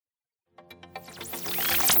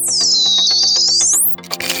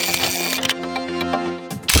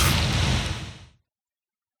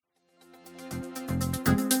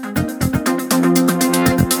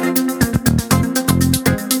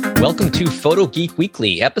Welcome to Photo Geek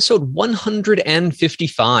Weekly, episode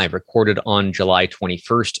 155, recorded on July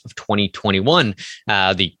 21st of 2021.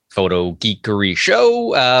 The Photo Geekery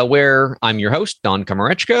show, where I'm your host, Don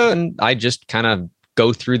Komarechka, and I just kind of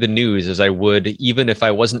go through the news as I would even if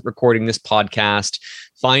I wasn't recording this podcast,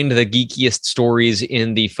 find the geekiest stories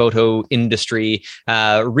in the photo industry,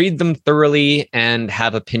 read them thoroughly, and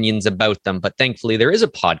have opinions about them. But thankfully, there is a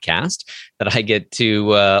podcast that I get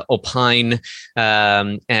to opine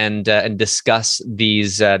and discuss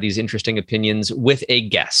these interesting opinions with a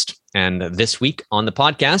guest. And this week on the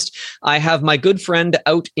podcast, I have my good friend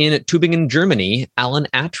out in Tübingen, Germany, Allan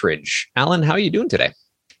Attridge. Allan, how are you doing today?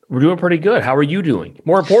 We're doing pretty good. How are you doing?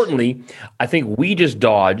 More importantly, I think we just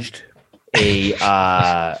dodged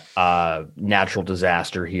a natural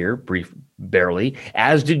disaster here, barely,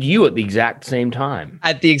 as did you at the exact same time.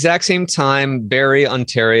 At the exact same time, Barrie,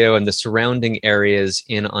 Ontario, and the surrounding areas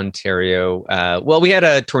in Ontario. We had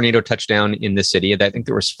a tornado touchdown in the city. I think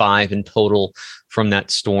there was 5 in total from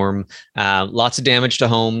that storm. Lots of damage to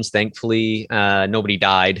homes. Thankfully, nobody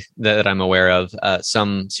died that I'm aware of.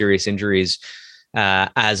 Some serious injuries,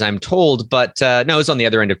 as I'm told, but no, it was on the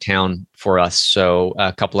other end of town for us, so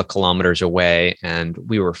a couple of kilometers away, and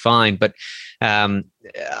we were fine. But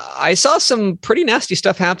I saw some pretty nasty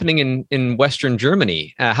stuff happening in Western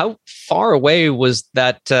Germany. How far away was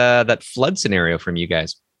that flood scenario from you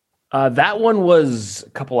guys? That one was a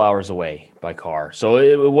couple hours away by car, so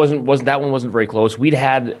it wasn't that one wasn't very close. We'd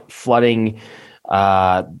had flooding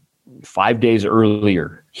 5 days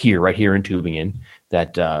earlier right here in Tübingen.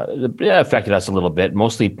 That affected us a little bit,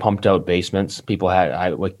 mostly pumped out basements.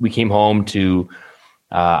 We came home to,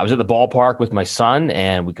 I was at the ballpark with my son,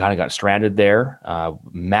 and we kind of got stranded there.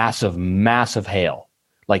 Massive hail.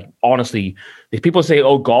 Like, honestly, if people say,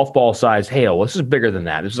 oh, golf ball size hail, well, this is bigger than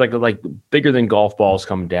that. This is like bigger than golf balls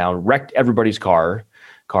coming down, wrecked everybody's cars,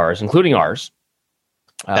 including ours.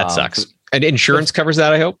 That sucks. And insurance covers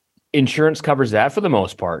that, I hope? Insurance covers that for the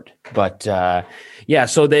most part, but so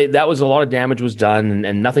that was a lot of damage was done,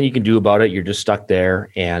 and nothing you can do about it. You're just stuck there,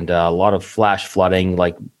 and a lot of flash flooding,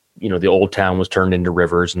 like the old town was turned into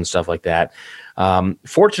rivers and stuff like that.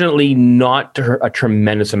 Fortunately, not a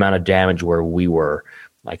tremendous amount of damage where we were.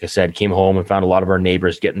 Like I said, came home and found a lot of our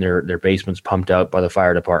neighbors getting their basements pumped out by the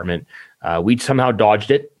fire department. We somehow dodged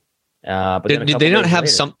it. But did they not have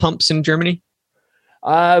sump pumps in Germany?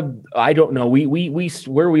 I don't know. We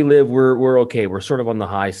where we live, we're okay. We're sort of on the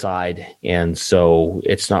high side, and so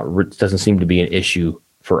it doesn't seem to be an issue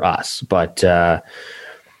for us. But so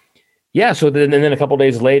then a couple of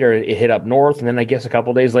days later, it hit up north, and then I guess a couple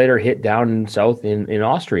of days later, it hit down south in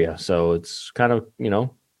Austria. So it's kind of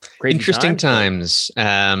crazy interesting times.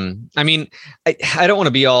 I mean, I don't want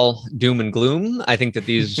to be all doom and gloom. I think that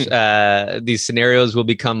these scenarios will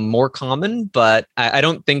become more common, but I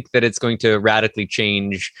don't think that it's going to radically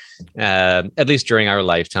change, at least during our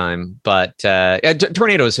lifetime. But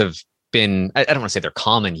tornadoes have been, I don't want to say they're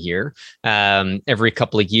common here. Every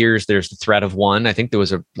couple of years, there's the threat of one. I think there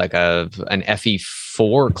was an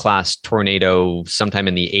FE4 class tornado sometime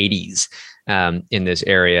in the 80s. In this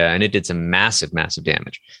area, and it did some massive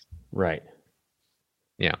damage. Right.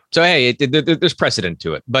 Yeah. So, hey, there's precedent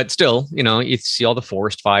to it, but still, you see all the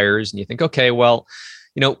forest fires and you think, okay, well,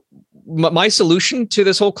 my solution to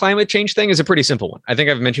this whole climate change thing is a pretty simple one. I think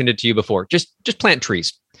I've mentioned it to you before. Just plant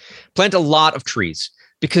trees, plant a lot of trees,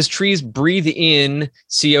 because trees breathe in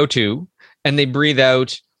CO2 and they breathe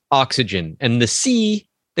out oxygen, and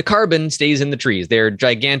the carbon stays in the trees. They're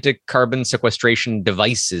gigantic carbon sequestration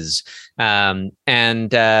devices.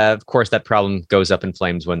 And of course, that problem goes up in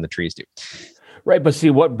flames when the trees do. Right. But see,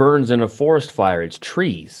 what burns in a forest fire? It's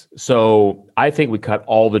trees. So I think we cut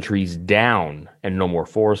all the trees down and no more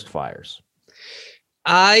forest fires.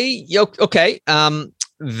 Okay.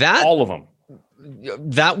 All of them.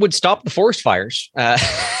 That would stop the forest fires.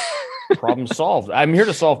 Problem solved. I'm here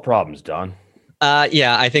to solve problems, Don.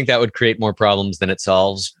 I think that would create more problems than it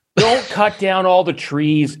solves. Don't cut down all the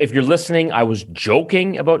trees. If you're listening, I was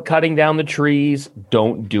joking about cutting down the trees.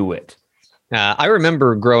 Don't do it. I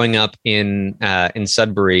remember growing up in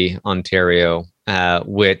Sudbury, Ontario,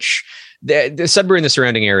 which the Sudbury and the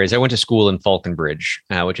surrounding areas. I went to school in Falconbridge,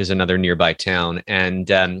 which is another nearby town, and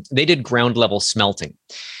they did ground level smelting,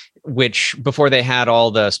 which before they had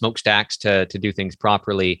all the smokestacks to do things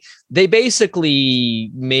properly, they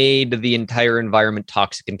basically made the entire environment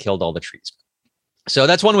toxic and killed all the trees. So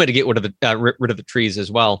that's one way to get rid of the trees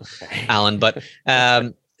as well, Allan. But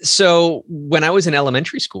so when I was in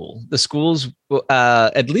elementary school, the schools,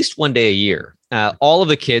 at least one day a year, all of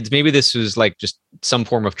the kids, maybe this was like just some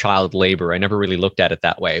form of child labor. I never really looked at it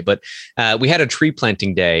that way, but we had a tree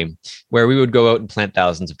planting day where we would go out and plant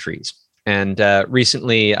thousands of trees. And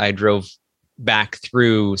recently I drove back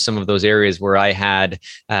through some of those areas where I had,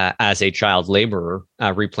 as a child laborer,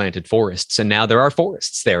 replanted forests. And now there are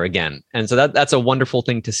forests there again. And so that's a wonderful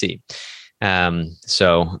thing to see.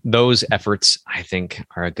 So those efforts, I think,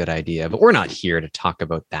 are a good idea, but we're not here to talk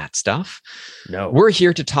about that stuff. No, we're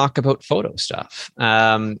here to talk about photo stuff.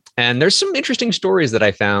 And there's some interesting stories that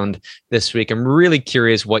I found this week. I'm really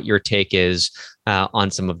curious what your take is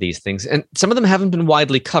on some of these things. And some of them haven't been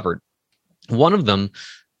widely covered. One of them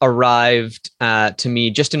arrived to me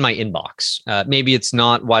just in my inbox. Maybe it's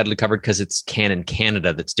not widely covered because it's Canon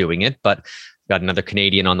Canada that's doing it, but got another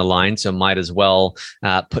Canadian on the line, so might as well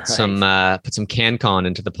put some CanCon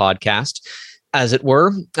into the podcast, as it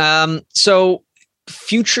were. So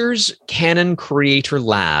Futures Canon Creator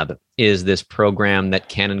Lab is this program that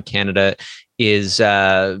Canon Canada is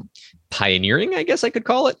pioneering, I guess I could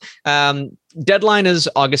call it. Deadline is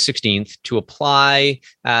August 16th to apply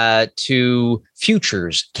to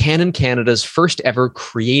Futures, Canon Canada's first ever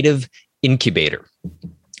creative incubator.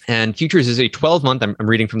 And Futures is a 12-month, I'm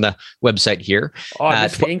reading from the website here. Oh,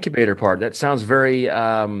 that's the incubator part. That sounds very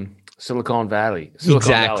Silicon Valley.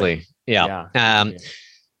 Exactly. Yeah.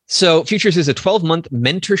 So Futures is a 12-month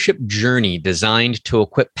mentorship journey designed to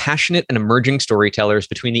equip passionate and emerging storytellers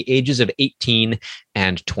between the ages of 18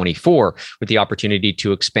 and 24 with the opportunity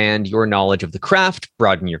to expand your knowledge of the craft,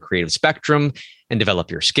 broaden your creative spectrum, and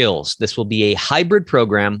develop your skills. This will be a hybrid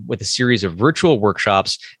program with a series of virtual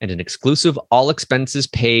workshops and an exclusive all expenses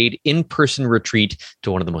paid in-person retreat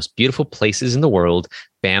to one of the most beautiful places in the world,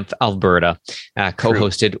 Banff, Alberta,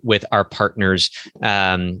 co-hosted with our partners,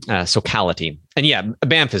 Socality. And yeah,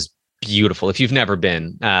 Banff is beautiful. If you've never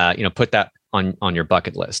been, put that on your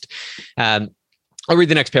bucket list. I'll read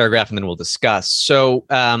the next paragraph and then we'll discuss. So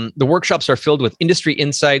the workshops are filled with industry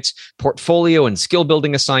insights, portfolio and skill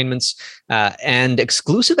building assignments, and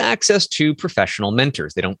exclusive access to professional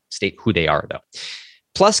mentors. They don't state who they are, though.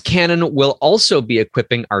 Plus, Canon will also be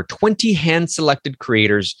equipping our 20 hand-selected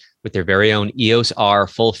creators with their very own EOS R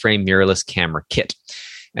full-frame mirrorless camera kit.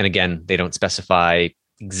 And again, they don't specify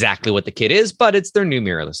exactly what the kit is, but it's their new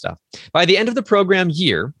mirrorless stuff. By the end of the program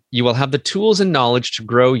year, you will have the tools and knowledge to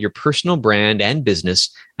grow your personal brand and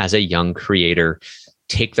business as a young creator.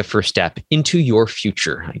 Take the first step into your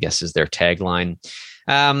future, I guess is their tagline.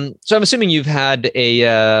 So I'm assuming you've had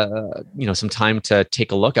some time to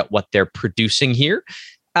take a look at what they're producing here.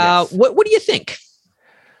 Yes. What do you think?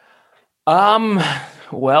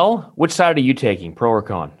 Well, which side are you taking, pro or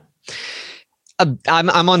con? I'm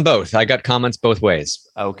on both. I got comments both ways.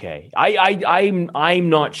 Okay. I'm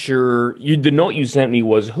not sure. The note you sent me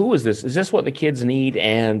was, who is this? Is this what the kids need?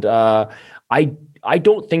 And I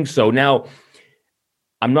don't think so. Now,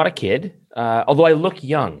 I'm not a kid, although I look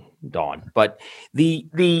young, Don. But this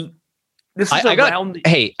is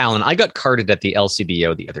Hey, Allan, I got carded at the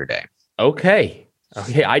LCBO the other day. Okay,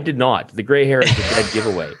 I did not. The gray hair is a dead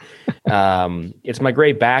giveaway. It's my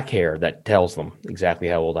gray back hair that tells them exactly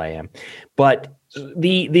how old I am. But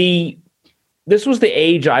this was the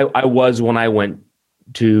age I was when I went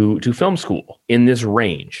to film school, in this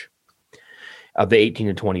range of the 18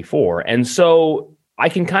 to 24. And so I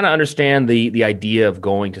can kind of understand the idea of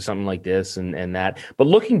going to something like this and that. But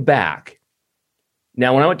looking back,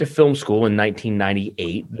 now when I went to film school in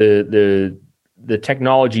 1998, the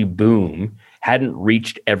technology boom hadn't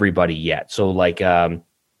reached everybody yet. So like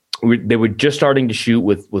they were just starting to shoot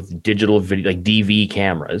with digital video, like DV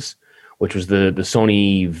cameras, which was the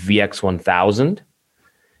Sony VX1000.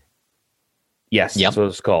 Yes, yep. That's what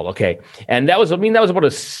it's called. Okay, and that was about a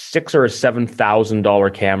 $6,000 or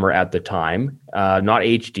 $7,000 camera at the time, not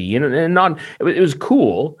HD, and not. It was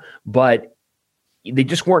cool, but they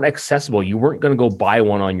just weren't accessible. You weren't going to go buy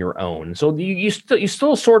one on your own, so you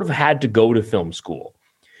still sort of had to go to film school,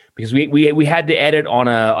 because we had to edit on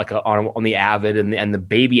the Avid and the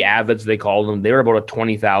baby Avids, they called them. They were about a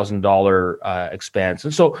 $20,000 expense,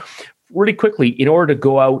 and so really quickly, in order to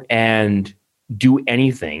go out and do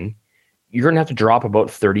anything, you're going to have to drop about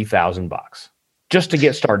 $30,000 just to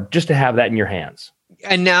get started, just to have that in your hands.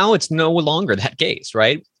 And now it's no longer that case,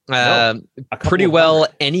 right? Pretty well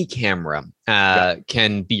any camera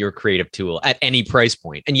can be your creative tool at any price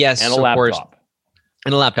point. And yes, and a laptop. Course,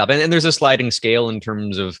 and a laptop. And there's a sliding scale in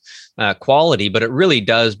terms of quality, but it really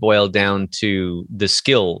does boil down to the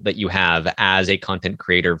skill that you have as a content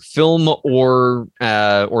creator, film or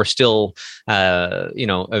still,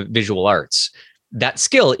 visual arts. That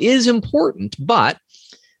skill is important, but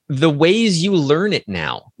the ways you learn it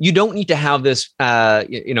now. You don't need to have this,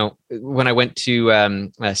 when I went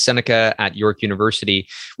to Seneca at York University,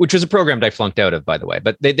 which was a program that I flunked out of, by the way,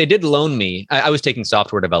 but they did loan me, I was taking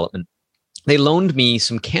software development. They loaned me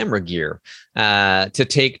some camera gear to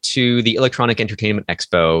take to the Electronic Entertainment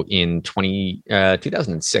Expo in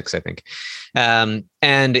 2006, I think.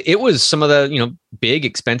 And it was some of the, big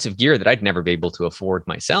expensive gear that I'd never be able to afford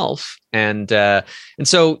myself. And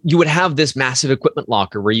so you would have this massive equipment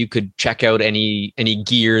locker where you could check out any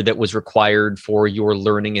gear that was required for your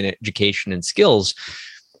learning and education and skills.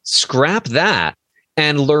 Scrap that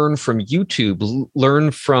and learn from YouTube,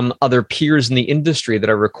 learn from other peers in the industry that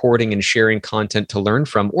are recording and sharing content to learn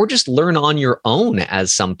from, or just learn on your own,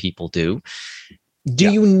 as some people do. Do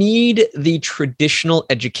you need the traditional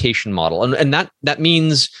education model? And that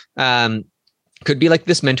means could be like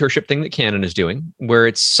this mentorship thing that Canon is doing, where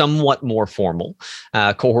it's somewhat more formal,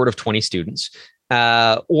 cohort of 20 students.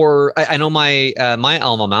 Or I know my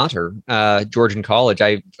alma mater, Georgian College,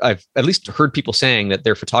 I've at least heard people saying that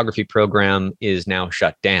their photography program is now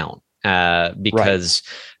shut down because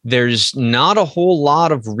there's not a whole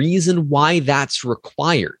lot of reason why that's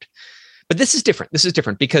required. But this is different. This is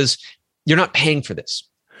different because you're not paying for this,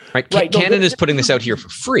 right? Canon is putting this out here for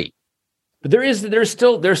free. But there's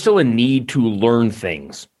still a need to learn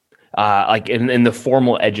things. Like in the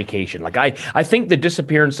formal education. Like I think the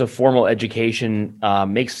disappearance of formal education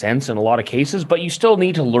makes sense in a lot of cases, but you still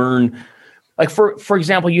need to learn, like for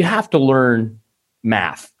example, you have to learn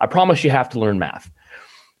math. I promise you have to learn math,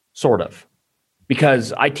 sort of.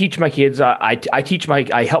 Because I teach my kids, I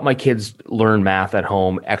help my kids learn math at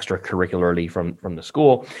home extracurricularly from the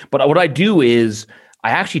school. But what I do is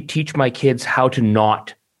I actually teach my kids how to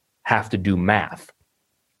not have to do math.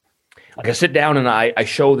 Like I sit down and I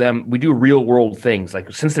show them, we do real world things.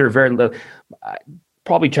 Like since they're very little,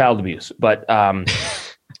 probably child abuse, but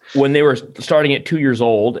when they were starting at 2 years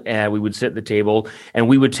old, and we would sit at the table and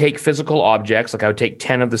we would take physical objects. Like I would take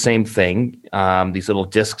 10 of the same thing, these little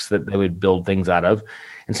discs that they would build things out of,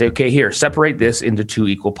 and say, okay, here, separate this into 2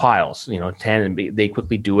 equal piles. 10, and they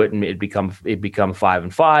quickly do it, and it become 5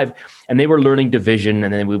 and 5. And they were learning division,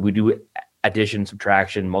 and then we would do addition,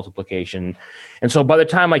 subtraction, multiplication. And so by the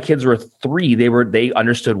time my kids were 3, they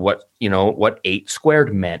understood what 8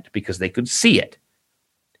 squared meant because they could see it.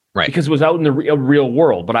 Right. Because it was out in the real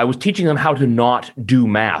world. But I was teaching them how to not do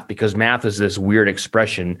math, because math is this weird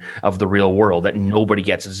expression of the real world that nobody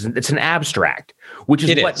gets. It's an abstract, which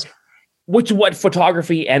is what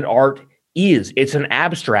photography and art is. It's an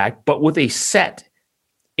abstract, but with a set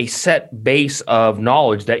base of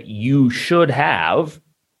knowledge that you should have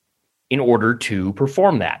in order to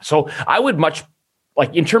perform that. So I would much,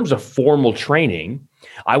 like in terms of formal training,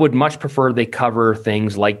 I would much prefer they cover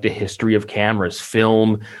things like the history of cameras,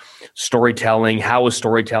 film, storytelling, how has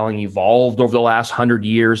storytelling evolved over the last 100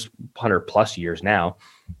 years, 100 plus years now,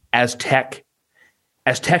 as tech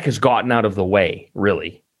has gotten out of the way,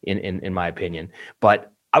 really, in my opinion.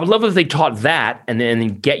 But I would love if they taught that and then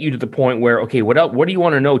get you to the point where, okay, what else, what do you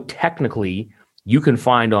want to know technically you can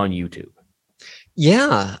find on YouTube?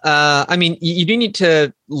 Yeah. I mean, you do need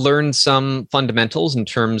to learn some fundamentals in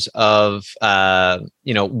terms of,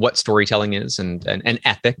 what storytelling is and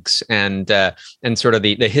ethics and sort of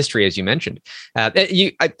the history, as you mentioned. I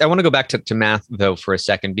want to go back to math, though, for a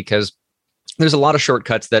second, because there's a lot of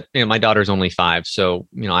shortcuts that, my daughter's only 5. So,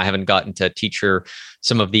 I haven't gotten to teach her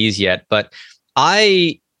some of these yet. But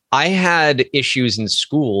I had issues in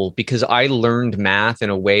school because I learned math in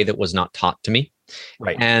a way that was not taught to me.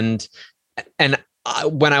 Right. And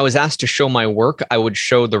when I was asked to show my work, I would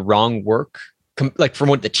show the wrong work, like from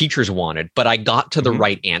what the teachers wanted, but I got to the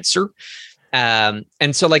right answer. And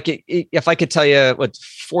so like, if I could tell you what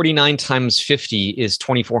 49 times 50 is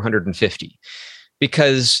 2,450,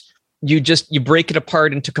 because you break it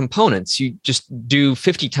apart into components. You just do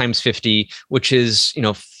 50 times 50, which is,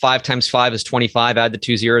 5 times 5 is 25, add the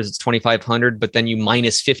 2 zeros, it's 2,500, but then you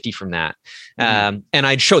minus 50 from that. And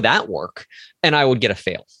I'd show that work and I would get a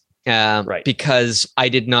fail. Because I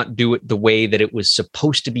did not do it the way that it was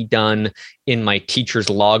supposed to be done in my teacher's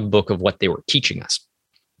logbook of what they were teaching us.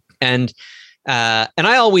 And I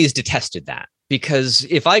always detested that, because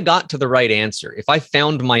if I got to the right answer, if I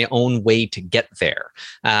found my own way to get there,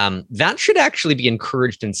 that should actually be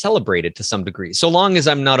encouraged and celebrated to some degree, so long as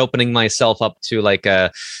I'm not opening myself up to like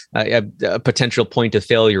a potential point of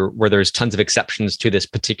failure where there's tons of exceptions to this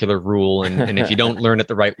particular rule. And if you don't learn it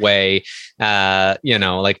the right way,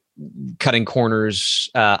 like cutting corners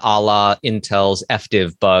a la Intel's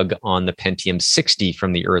FDiv bug on the Pentium 60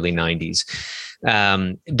 from the early 90s.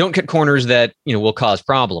 Don't cut corners that will cause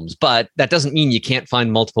problems, but that doesn't mean you can't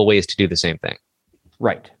find multiple ways to do the same thing.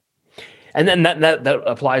 Right. And then that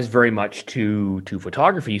applies very much to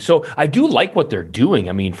photography. So I do like what they're doing.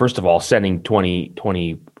 I mean, first of all, sending 20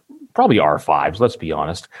 probably R5s, let's be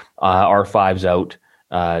honest, R5s out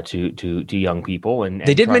to young people. And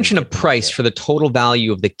they did mention a price for the total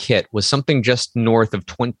value of the kit was something just north of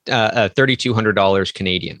 $3,200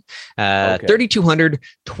 Canadian. $3,200,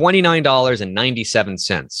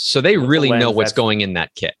 $29.97. So they really know what's going in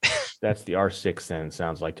that kit. That's the R6 then,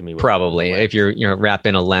 sounds like to me. Probably, if you're wrap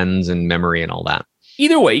in a lens and memory and all that.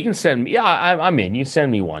 Either way, you can send me. Yeah, I'm in. You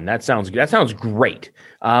send me one. That sounds good. That sounds great.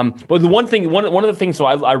 But the one of the things. So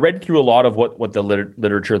I read through a lot of what the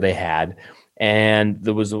literature they had, and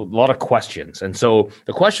there was a lot of questions. And so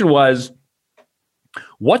the question was,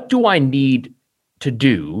 what do I need to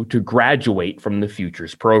do to graduate from the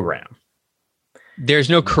Futures program? There's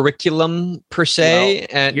no curriculum per se,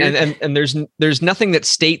 and there's nothing that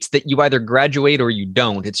states that you either graduate or you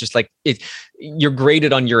don't. It's just like you're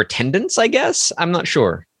graded on your attendance, I guess. I'm not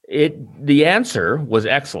sure. The answer was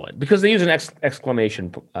excellent because they use an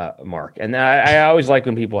exclamation mark, and I always like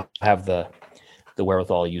when people have the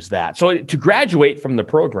wherewithal to use that. So to graduate from the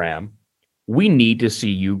program, we need to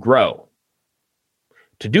see you grow.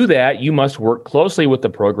 To do that, you must work closely with the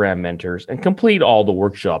program mentors and complete all the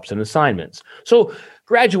workshops and assignments. So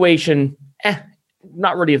graduation,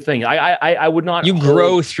 not really a thing. I would not. You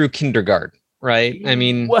grow through kindergarten, right? I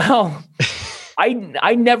mean, well,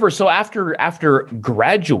 I never. So after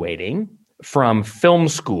graduating from film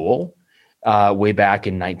school, way back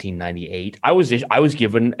in 1998, I was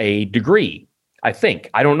given a degree. I think,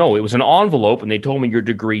 I don't know. It was an envelope, and they told me your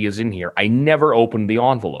degree is in here. I never opened the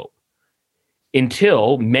envelope.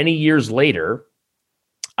 Until many years later,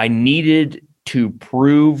 I needed to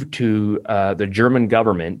prove to the German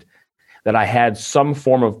government that I had some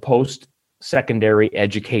form of post-secondary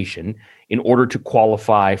education in order to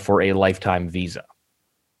qualify for a lifetime visa.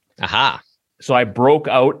 Aha. So I broke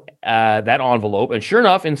out that envelope, and sure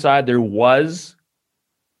enough, inside there was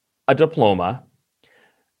a diploma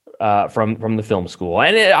from the film school,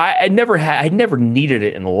 and I never needed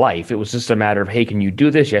it in life. It was just a matter of, hey, can you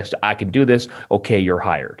do this? Yes, I can do this. Okay, you're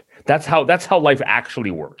hired. That's how life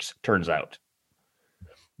actually works. Turns out.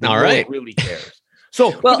 All right, really cares.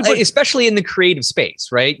 So, well, especially in the creative space,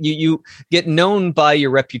 right? You get known by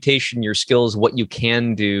your reputation, your skills, what you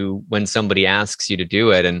can do when somebody asks you to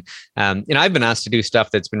do it. And I've been asked to do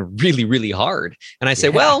stuff that's been really, really hard, and I say,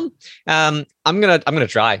 well, I'm gonna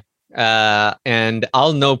try. And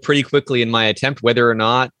I'll know pretty quickly in my attempt whether or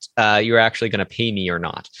not you're actually going to pay me or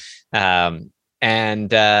not. And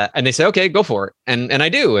they say, okay, go for it. And I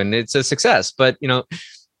do, and it's a success. But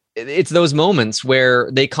it's those moments where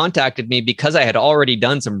they contacted me because I had already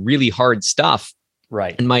done some really hard stuff.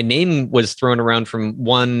 Right. And my name was thrown around from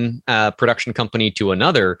one production company to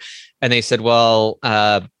another. And they said, well,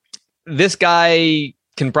 this guy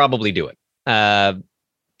can probably do it.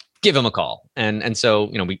 Give him a call. And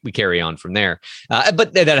so, we carry on from there.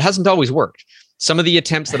 But that hasn't always worked. Some of the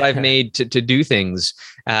attempts that I've made to do things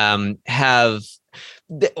I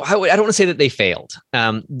don't want to say that they failed.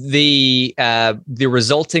 The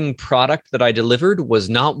resulting product that I delivered was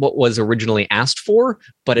not what was originally asked for,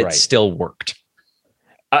 but it still worked.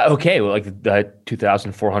 Okay. Well, like the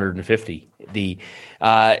 2,450,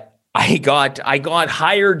 I got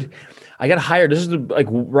hired. This is like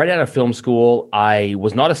right out of film school. I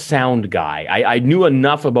was not a sound guy. I knew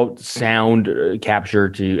enough about sound capture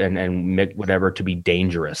and whatever to be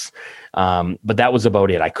dangerous. But that was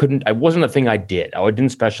about it. I wasn't a thing I did. I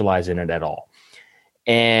didn't specialize in it at all.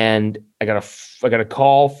 And I got a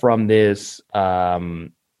call from this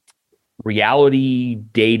reality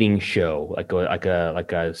dating show, like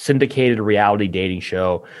a syndicated reality dating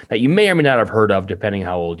show that you may or may not have heard of, depending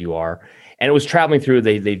how old you are. And it was traveling through.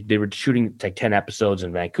 They were shooting like 10 episodes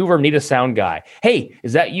in Vancouver. Need a sound guy. Hey,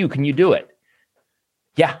 is that you? Can you do it?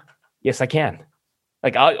 Yeah. Yes, I can.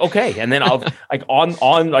 Like, okay. And then I'll like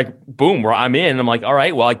on like boom, where I'm in. I'm like, all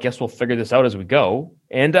right. Well, I guess we'll figure this out as we go.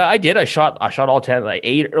 And I did. I shot all 10, like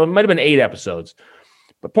 8, or it might have been 8 episodes.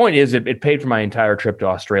 The point is, it paid for my entire trip to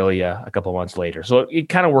Australia a couple of months later. So it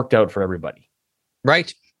kind of worked out for everybody.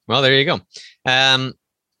 Right. Well, there you go.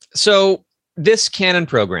 So this Canon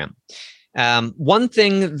program. One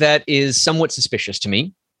thing that is somewhat suspicious to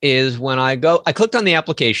me is when I clicked on the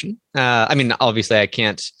application. I mean, obviously I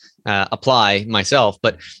can't apply myself,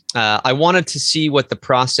 but I wanted to see what the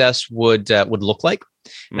process would look like.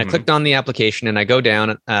 And I clicked on the application and I go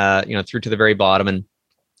down, through to the very bottom, and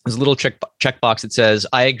there's a little checkbox that says,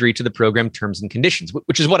 I agree to the program terms and conditions,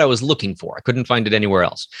 which is what I was looking for. I couldn't find it anywhere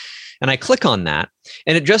else. And I click on that,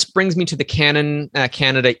 and it just brings me to the Canon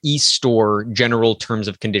Canada eStore general terms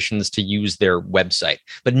of conditions to use their website,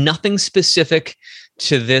 but nothing specific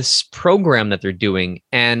to this program that they're doing.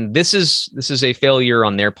 And this is a failure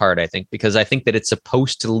on their part, I think, because I think that it's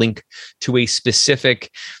supposed to link to a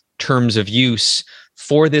specific terms of use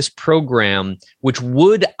for this program, which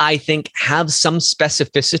would, I think, have some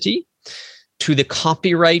specificity to the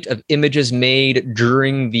copyright of images made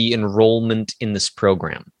during the enrollment in this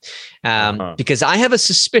program. Because I have a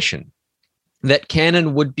suspicion that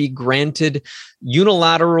Canon would be granted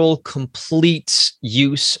unilateral, complete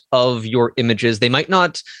use of your images. They might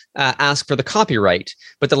not ask for the copyright,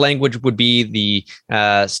 but the language would be the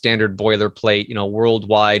standard boilerplate,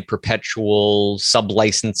 worldwide, perpetual,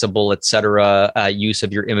 sub-licensable, etc. Use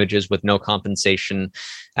of your images with no compensation.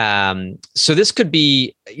 So this could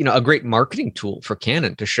be, a great marketing tool for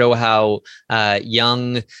Canon to show how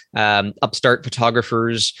young upstart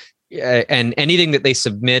photographers and anything that they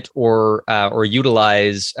submit or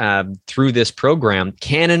utilize through this program,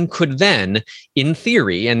 Canon could then, in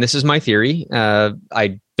theory, and this is my theory,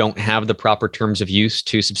 I don't have the proper terms of use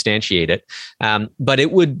to substantiate it, but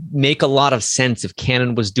it would make a lot of sense if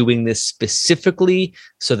Canon was doing this specifically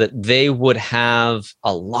so that they would have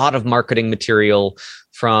a lot of marketing material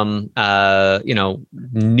from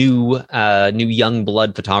new young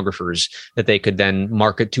blood photographers that they could then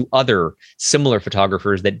market to other similar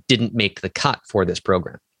photographers that didn't make the cut for this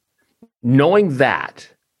program. Knowing that,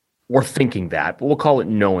 or thinking that, but we'll call it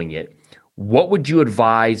knowing it, what would you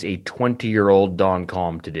advise a 20-year-old Don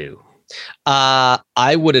Com to do?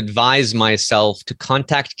 I would advise myself to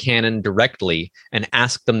contact Canon directly and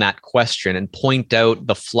ask them that question and point out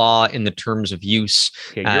the flaw in the terms of use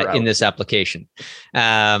in this application.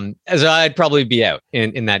 As I'd probably be out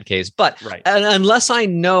in that case. But unless I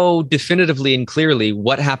know definitively and clearly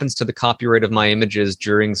what happens to the copyright of my images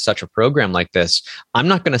during such a program like this, I'm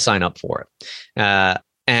not going to sign up for it.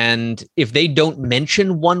 And if they don't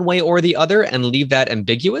mention one way or the other and leave that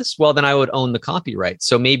ambiguous, well, then I would own the copyright.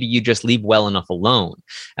 So maybe you just leave well enough alone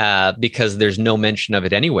because there's no mention of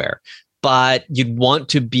it anywhere. But you'd want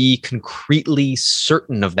to be concretely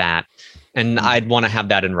certain of that. And I'd want to have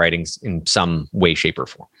that in writings in some way, shape, or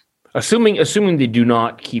form. Assuming they do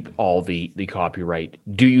not keep all the copyright,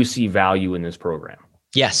 do you see value in this program?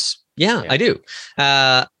 Yes. Yeah. I do.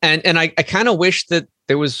 And I kind of wish that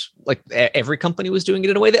there was like every company was doing it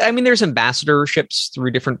in a way that, there's ambassadorships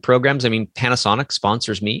through different programs. Panasonic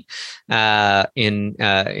sponsors me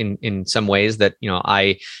in some ways that,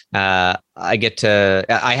 I get to,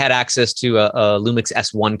 I had access to a Lumix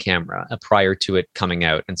S1 camera prior to it coming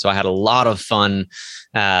out. And so I had a lot of fun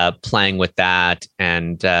playing with that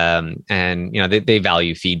and they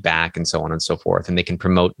value feedback and so on and so forth. And they can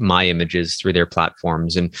promote my images through their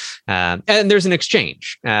platforms and there's an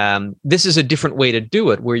exchange. This is a different way to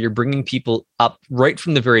do it where you're bringing people up right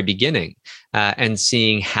from the very beginning and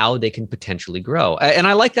seeing how they can potentially grow. And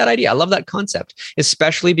I like that idea. I love that concept,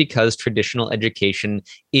 especially because traditional education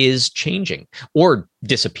is changing or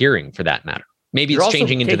disappearing for that matter. Maybe it's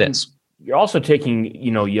changing into this. You're also taking,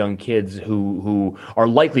 young kids who are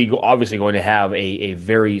likely, obviously, going to have a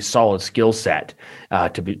very solid skill set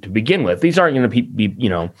to begin with. These aren't going to be,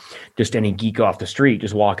 just any geek off the street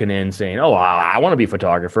just walking in saying, "Oh, I want to be a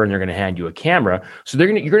photographer," and they're going to hand you a camera. So you're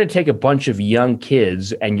going to take a bunch of young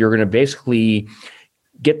kids and you're going to basically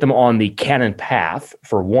get them on the Canon path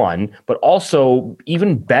for one, but also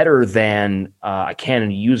even better than a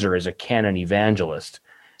Canon user is a Canon evangelist.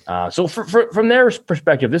 So from their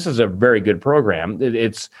perspective, this is a very good program.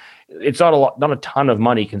 It's not a ton of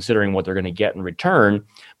money considering what they're going to get in return.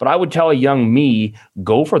 But I would tell a young me,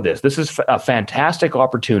 go for this. This is a fantastic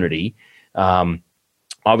opportunity.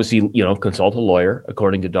 Obviously, consult a lawyer,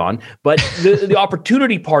 according to Don. But the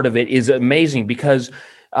opportunity part of it is amazing because,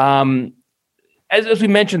 as we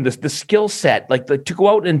mentioned, the skill set, to go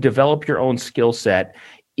out and develop your own skill set,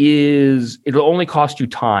 it'll only cost you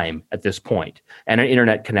time at this point and an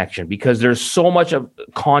internet connection because there's so much of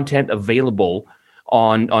content available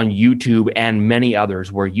on YouTube and many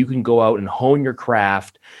others where you can go out and hone your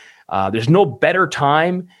craft. There's no better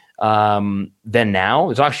time than now.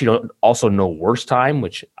 There's actually also no worse time,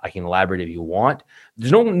 which I can elaborate if you want.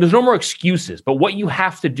 There's no more excuses, but what you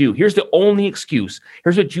have to do, here's the only excuse.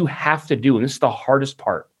 Here's what you have to do, and this is the hardest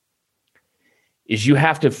part, is you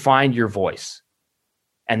have to find your voice.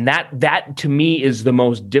 And that to me is the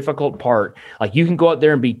most difficult part. Like you can go out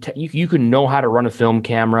there and you can know how to run a film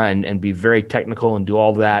camera and be very technical and do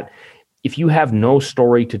all that. If you have no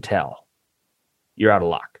story to tell, you're out of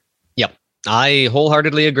luck. Yep. I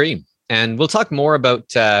wholeheartedly agree. And we'll talk more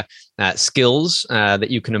about skills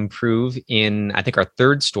that you can improve in, I think, our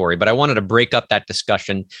third story. But I wanted to break up that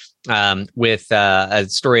discussion with a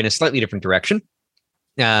story in a slightly different direction.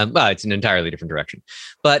 Well, it's an entirely different direction.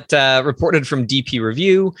 But reported from DP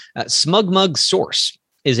Review, SmugMug Source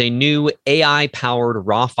is a new AI-powered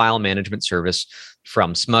raw file management service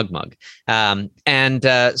from SmugMug.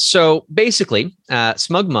 So basically,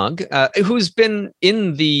 SmugMug, who's been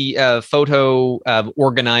in the photo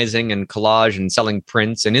organizing and collage and selling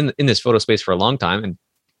prints and in this photo space for a long time, and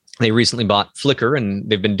they recently bought Flickr, and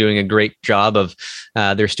they've been doing a great job of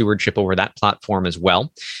their stewardship over that platform as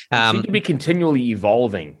well. They seem to be continually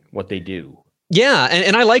evolving what they do. Yeah,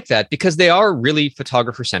 and I like that because they are really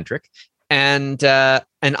photographer-centric. And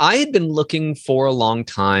I had been looking for a long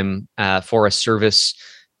time for a service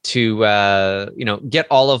to get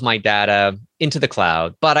all of my data into the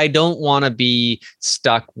cloud, but I don't want to be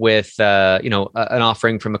stuck with an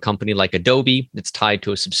offering from a company like Adobe that's tied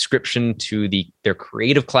to a subscription to their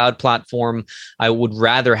Creative Cloud platform. I would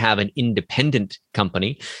rather have an independent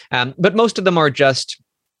company, but most of them are just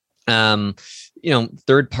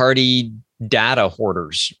third-party data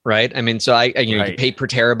hoarders, right? I mean, so you can pay per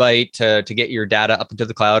terabyte to get your data up into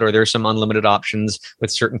the cloud, or there's some unlimited options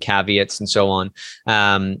with certain caveats and so on.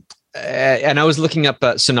 And I was looking up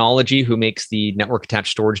Synology, who makes the network attached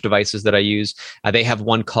storage devices that I use. They have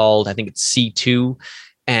one called, I think it's C2.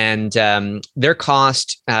 And their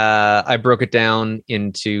cost, I broke it down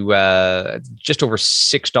into just over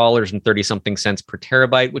 $6.30 something per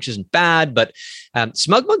terabyte, which isn't bad, but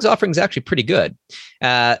SmugMug's offering is actually pretty good.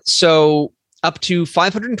 So up to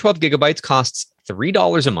 512 gigabytes costs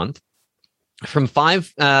 $3 a month. From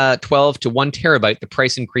 512 to 1 terabyte, the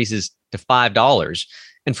price increases to $5.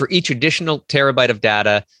 And for each additional terabyte of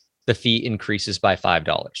data, the fee increases by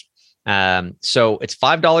 $5. So it's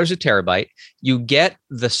 $5 a terabyte. You get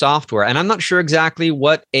the software, and I'm not sure exactly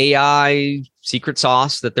what AI secret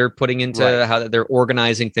sauce that they're putting into how they're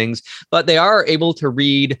organizing things, but they are able to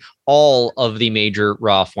read all of the major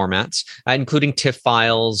raw formats, including TIFF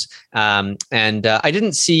files. And I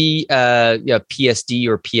didn't see PSD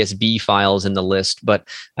or PSB files in the list, but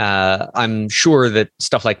I'm sure that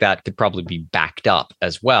stuff like that could probably be backed up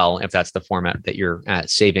as well if that's the format that you're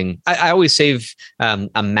saving. I always save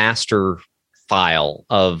a master file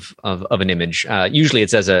of an image. Usually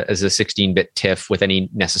it's as a 16-bit TIFF with any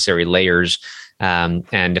necessary layers.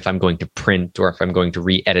 And if I'm going to print or if I'm going to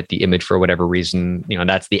re-edit the image for whatever reason,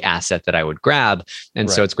 that's the asset that I would grab. And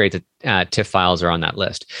so it's great that TIFF files are on that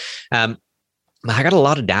list. I got a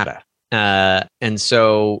lot of data. And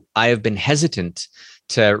so I have been hesitant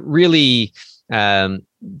to really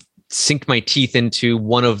sink my teeth into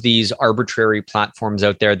one of these arbitrary platforms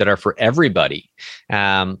out there that are for everybody.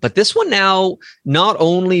 But this one now, not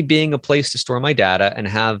only being a place to store my data and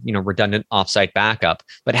have, redundant offsite backup,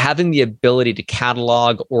 but having the ability to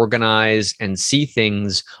catalog, organize, and see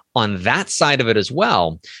things on that side of it as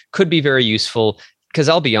well could be very useful. Because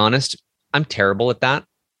I'll be honest, I'm terrible at that.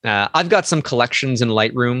 I've got some collections in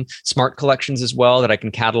Lightroom, smart collections as well, that I can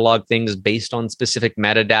catalog things based on specific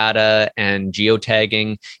metadata and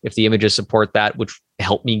geotagging if the images support that, which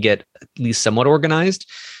help me get at least somewhat organized.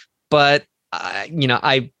 But,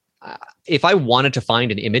 if I wanted to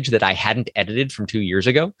find an image that I hadn't edited from 2 years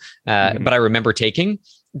ago, but I remember taking,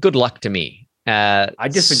 good luck to me. I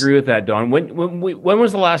disagree with that, Don. When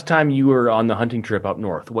was the last time you were on the hunting trip up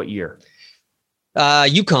north? What year?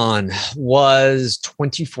 Yukon was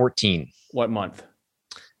 2014. What month?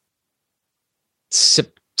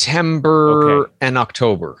 September and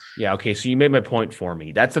October. Yeah. Okay. So you made my point for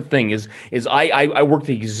me. That's the thing is I work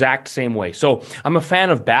the exact same way. So I'm a fan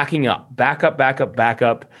of backing up, backup.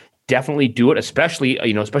 Definitely do it, especially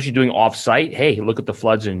doing offsite. Hey, look at the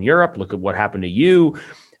floods in Europe. Look at what happened to you.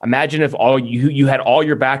 Imagine if you had all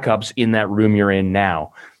your backups in that room you're in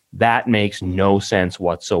now. That makes no sense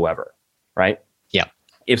whatsoever. Right?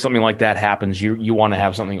 If something like that happens, you want to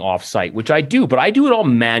have something off-site, which I do, but I do it all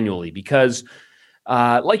manually because,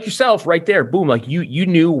 like yourself, right there, boom, like you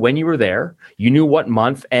knew when you were there, you knew what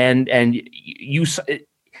month, and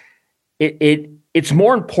it's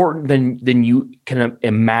more important than you can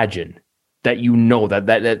imagine that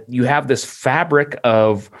that you have this fabric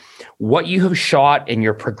of what you have shot and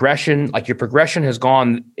your progression. Like your progression has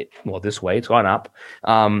gone this way, it's gone up,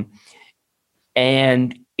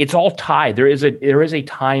 and it's all tied. There is a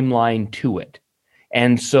timeline to it.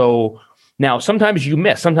 And so now sometimes you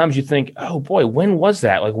miss. Sometimes you think, oh boy, when was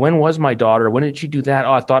that? Like, when was my daughter? When did she do that?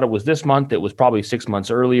 Oh, I thought it was this month. It was probably 6 months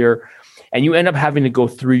earlier. And you end up having to go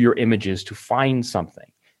through your images to find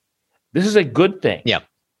something. This is a good thing. Yeah.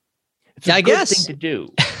 It's a good thing to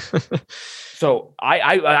do. So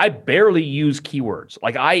I barely use keywords.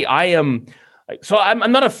 Like I am. So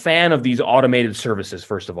I'm not a fan of these automated services.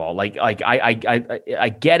 First of all, like I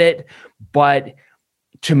get it, but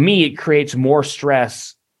to me it creates more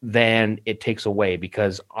stress than it takes away,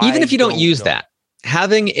 because even if you don't use that,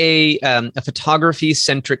 having a photography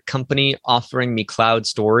centric company offering me cloud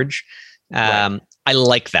storage, I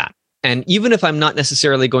like that. And even if I'm not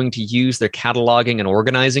necessarily going to use their cataloging and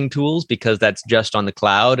organizing tools, because that's just on the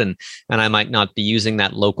cloud and I might not be using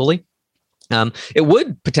that locally, it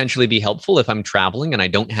would potentially be helpful if I'm traveling and I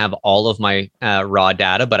don't have all of my raw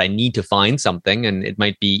data, but I need to find something, and it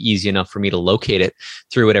might be easy enough for me to locate it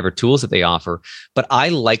through whatever tools that they offer. But I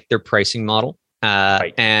like their pricing model.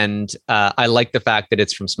 And I like the fact that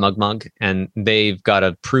it's from SmugMug, and they've got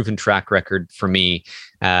a proven track record for me.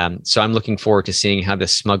 So I'm looking forward to seeing how the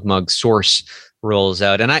SmugMug source rolls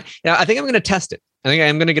out. And I think I'm going to test it. I think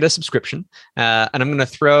I'm going to get a subscription, and I'm going to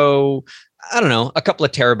throw, I don't know, a couple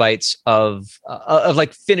of terabytes of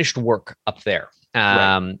like finished work up there.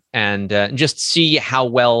 And just see how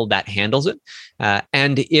well that handles it.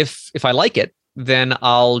 And if I like it, then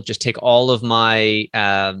I'll just take all of my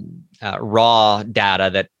raw data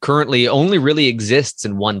that currently only really exists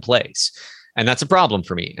in one place. And that's a problem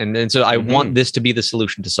for me. And so I want this to be the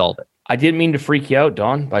solution to solve it. I didn't mean to freak you out,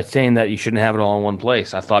 Don, by saying that you shouldn't have it all in one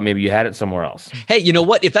place. I thought maybe you had it somewhere else. Hey, you know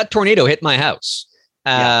what? If that tornado hit my house,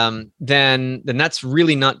 then that's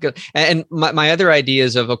really not good. And my other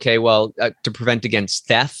ideas of, okay, well, to prevent against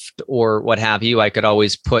theft or what have you, I could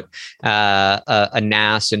always put a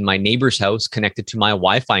NAS in my neighbor's house connected to my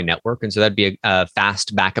Wi-Fi network, and so that'd be a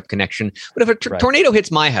fast backup connection. But if a tornado hits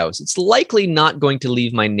my house, it's likely not going to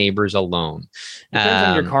leave my neighbors alone. Depends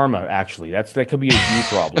on your karma, actually. That could be a huge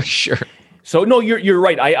problem. Sure. So no, you're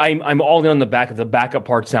right. I'm all in on the back. The backup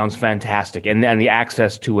part sounds fantastic, and the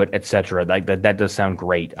access to it, etc. Like that does sound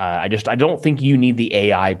great. I don't think you need the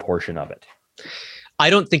AI portion of it. I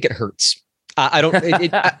don't think it hurts. I don't.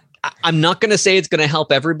 I'm not going to say it's going to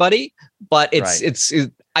help everybody, but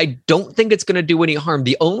I don't think it's going to do any harm.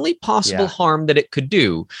 The only possible harm that it could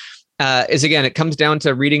do is, again, it comes down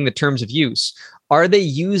to reading the terms of use. Are they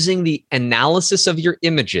using the analysis of your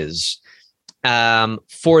images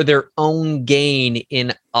for their own gain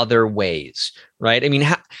in other ways, right? I mean,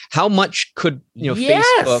 how much could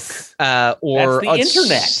Facebook or the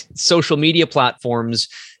internet, social media platforms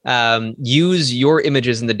use your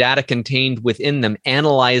images and the data contained within them,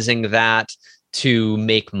 analyzing that to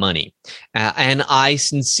make money? And I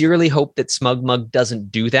sincerely hope that SmugMug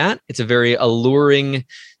doesn't do that. It's a very alluring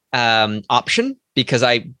option, because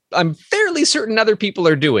I'm fairly certain other people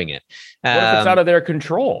are doing it. What if it's out of their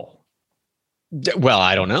control? Well,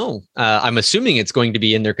 I don't know. I'm assuming it's going to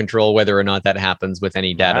be in their control whether or not that happens with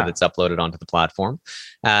any data that's uploaded onto the platform.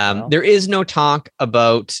 There is no talk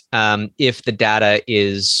about if the data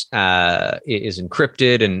is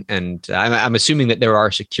encrypted, and I'm assuming that there are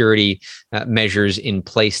security measures in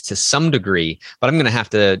place to some degree. But I'm going to have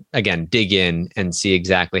to, again, dig in and see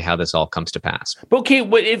exactly how this all comes to pass. Okay,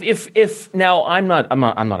 but if now I'm not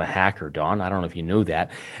a hacker, Don. I don't know if you know that.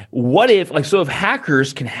 What if if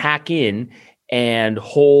hackers can hack in and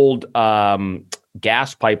hold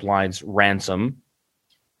gas pipelines ransom,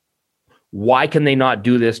 why can they not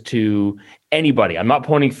do this to anybody? I'm not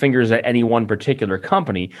pointing fingers at any one particular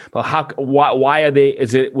company, but why are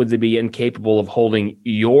they? Would they be incapable of holding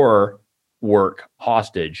your work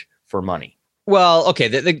hostage for money? Well, okay,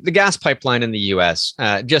 the gas pipeline in the US,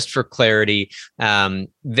 just for clarity,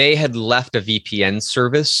 they had left a VPN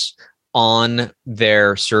service on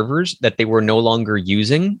their servers that they were no longer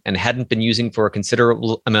using and hadn't been using for a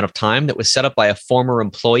considerable amount of time, that was set up by a former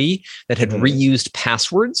employee that had reused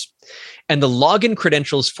passwords. And the login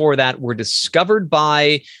credentials for that were discovered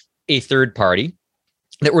by a third party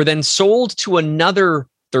that were then sold to another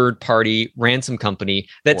third party ransom company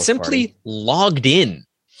that simply logged in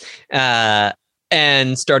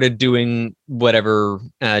and started doing whatever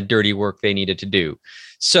dirty work they needed to do.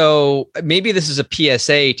 So maybe this is a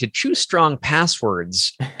PSA to choose strong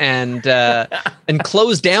passwords and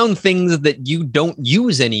close down things that you don't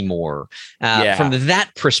use anymore from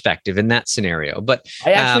that perspective in that scenario. But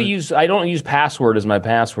I actually I don't use password as my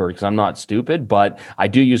password because I'm not stupid, but I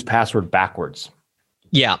do use password backwards.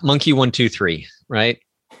 Yeah, monkey 123, right?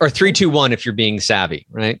 Or 321 if you're being savvy,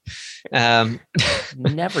 right?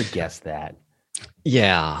 Never guess that.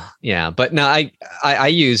 Yeah. But no, I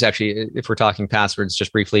use, actually, if we're talking passwords,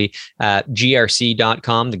 just briefly,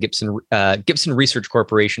 grc.com, the Gibson Research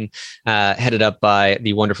Corporation, headed up by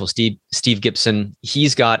the wonderful Steve Gibson.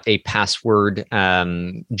 He's got a password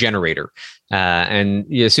generator.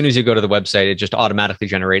 And as soon as you go to the website, it just automatically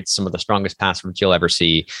generates some of the strongest passwords you'll ever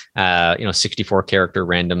see. 64 character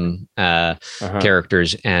random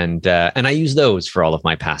characters, and I use those for all of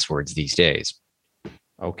my passwords these days.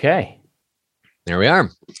 Okay. There we are.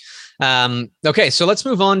 Okay, so let's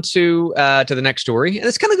move on to the next story. And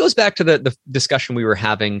this kind of goes back to the discussion we were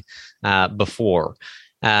having before.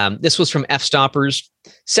 This was from F-Stoppers,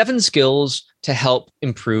 7 Skills to Help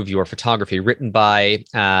Improve Your Photography, written by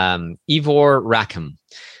Ivor Rackham.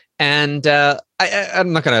 And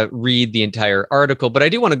I'm not going to read the entire article, but I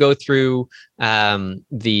do want to go through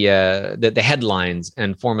the headlines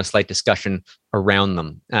and form a slight discussion around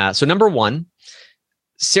them. So number 1,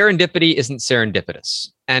 serendipity isn't serendipitous.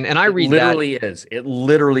 And I read that. It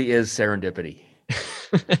literally is serendipity.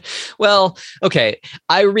 Well, okay.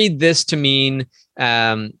 I read this to mean,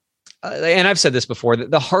 and I've said this before,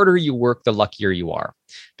 that the harder you work, the luckier you are.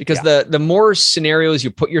 Because the more scenarios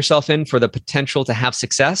you put yourself in for the potential to have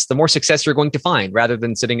success, the more success you're going to find, rather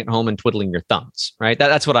than sitting at home and twiddling your thumbs, right?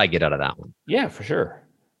 That's what I get out of that one. Yeah, for sure.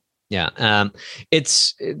 Yeah.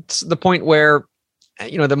 It's the point where,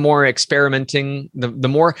 the more experimenting, the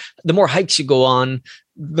more hikes you go on,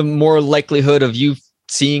 the more likelihood of you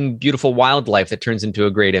seeing beautiful wildlife that turns into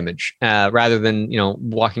a great image, rather than,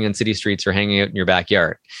 walking on city streets or hanging out in your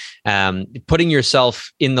backyard. Putting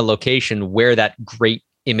yourself in the location where that great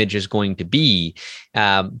image is going to be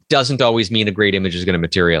doesn't always mean a great image is going to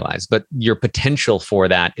materialize, but your potential for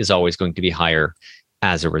that is always going to be higher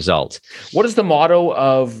as a result. What is the motto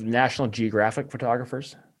of National Geographic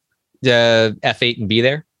photographers? F8 and be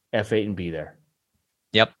there. F8 and be there.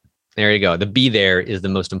 Yep. There you go. The be there is the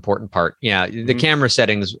most important part. Yeah. The camera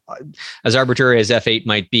settings, as arbitrary as F8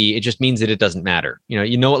 might be, it just means that it doesn't matter.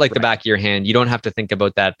 You know it like the back of your hand. You don't have to think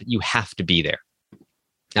about that, but you have to be there.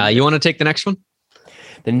 You want to take the next one?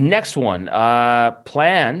 The next one,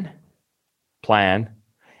 plan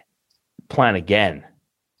again.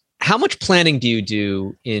 How much planning do you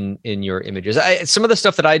do in your images? Some of the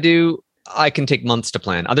stuff that I do, I can take months to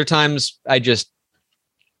plan. Other times I just,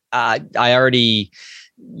 I already,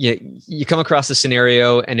 you come across a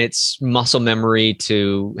scenario and it's muscle memory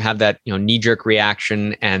to have that, knee-jerk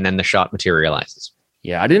reaction, and then the shot materializes.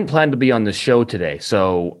 Yeah. I didn't plan to be on this show today.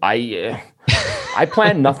 So I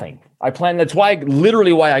planned nothing. That's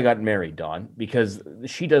literally why I got married, Dawn, because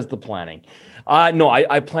she does the planning. No,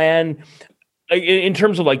 I plan in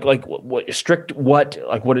terms of like what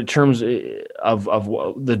in terms of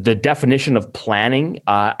the definition of planning.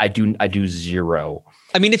 I do zero.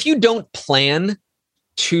 I mean, if you don't plan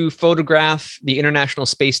to photograph the International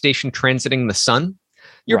Space Station transiting the sun,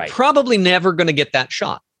 you're probably never going to get that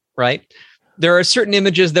shot, right? There are certain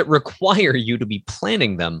images that require you to be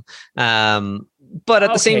planning them. But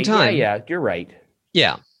at the same time, yeah, you're right.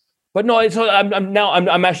 Yeah, but no. So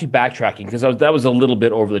I'm actually backtracking because that was a little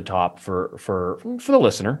bit over the top for the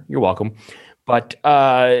listener. You're welcome. But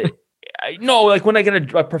no, like when I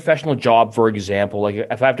get a professional job, for example, like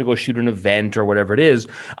if I have to go shoot an event or whatever it is,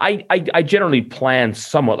 I generally plan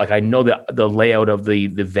somewhat. Like I know the layout of the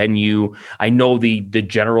venue. I know the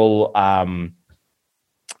general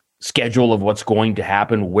schedule of what's going to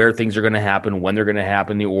happen, where things are going to happen, when they're going to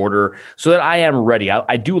happen, the order, so that I am ready.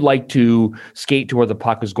 I do like to skate to where the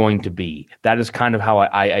puck is going to be. That is kind of how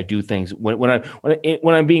I do things when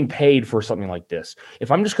I'm being paid for something like this.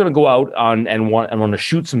 If I'm just going to go out and want to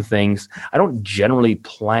shoot some things, I don't generally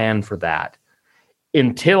plan for that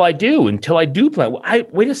until I do plan.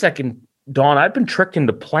 Wait a second, Dawn. I've been tricked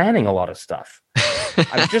into planning a lot of stuff.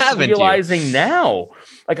 I'm just realizing now.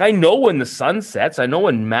 Like I know when the sun sets, I know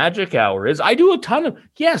when magic hour is. I do a ton of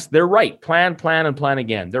yes, they're right. Plan, and plan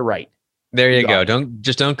again. They're right. There you go.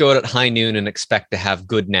 Don't go out at high noon and expect to have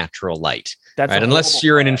good natural light. That's right. Unless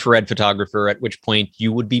you're an infrared photographer, at which point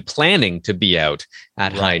you would be planning to be out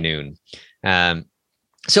at high noon. But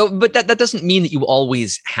that doesn't mean that you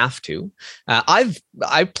always have to. I've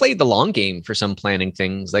played the long game for some planning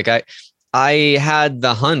things. Like I had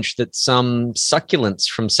the hunch that some succulents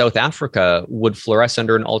from South Africa would fluoresce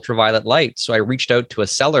under an ultraviolet light. So I reached out to a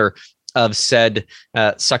seller of said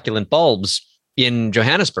succulent bulbs in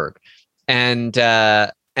Johannesburg, and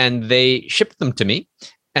they shipped them to me.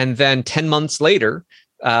 And then 10 months later,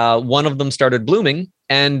 one of them started blooming,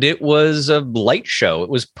 and it was a light show. It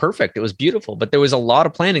was perfect. It was beautiful, but there was a lot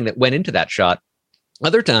of planning that went into that shot.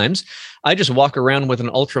 Other times, I just walk around with an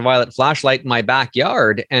ultraviolet flashlight in my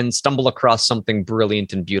backyard and stumble across something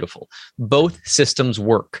brilliant and beautiful. Both systems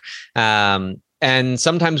work. And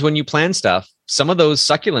sometimes when you plan stuff, some of those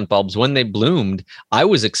succulent bulbs, when they bloomed, I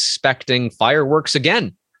was expecting fireworks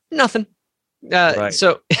again. Nothing. Right.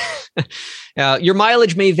 So your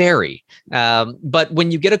mileage may vary. But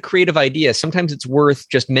when you get a creative idea, sometimes it's worth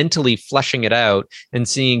just mentally fleshing it out and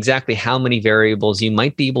seeing exactly how many variables you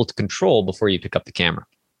might be able to control before you pick up the camera.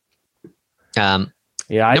 I'm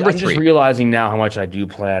just realizing now how much I do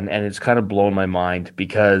plan, and it's kind of blown my mind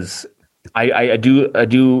because I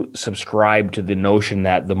do subscribe to the notion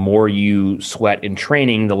that the more you sweat in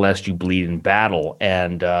training, the less you bleed in battle.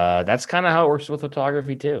 And that's kind of how it works with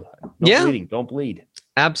photography too. Bleeding, don't bleed.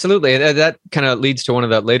 Absolutely. That kind of leads to one of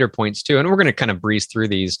the later points too. And we're going to kind of breeze through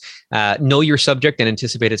these. Know your subject and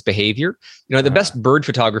anticipate its behavior. The best bird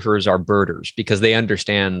photographers are birders because they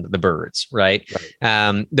understand the birds, right?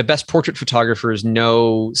 The best portrait photographers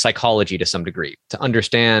know psychology to some degree, to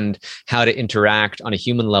understand how to interact on a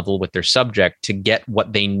human level with their subject to get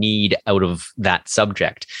what they need out of that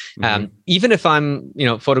subject. Even if I'm,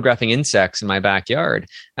 photographing insects in my backyard,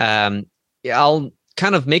 I'll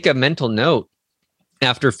kind of make a mental note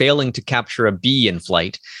after failing to capture a bee in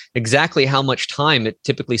flight, exactly how much time it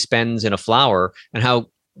typically spends in a flower and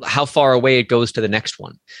how far away it goes to the next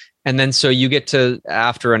one. And then so you get to,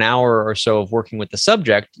 after an hour or so of working with the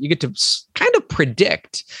subject, you get to kind of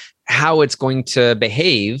predict how it's going to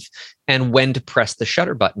behave and when to press the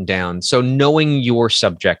shutter button down. So knowing your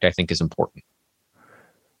subject, I think, is important.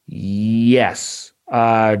 Yes.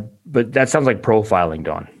 But that sounds like profiling,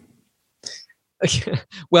 Don.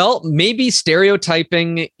 Well, maybe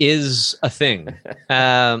stereotyping is a thing.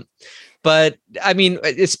 But I mean,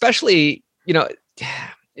 especially,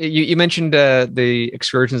 you mentioned the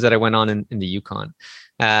excursions that I went on in the Yukon.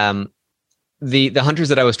 The hunters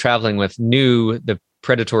that I was traveling with knew the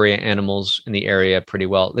predatory animals in the area pretty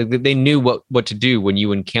well. They knew what to do when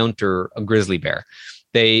you encounter a grizzly bear.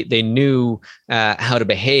 They knew how to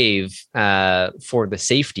behave for the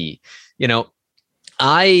safety.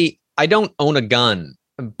 I don't own a gun,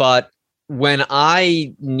 but when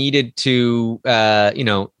I needed to,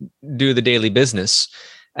 do the daily business,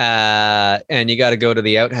 and you got to go to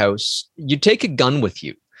the outhouse, you take a gun with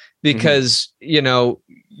you because,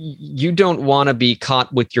 you don't want to be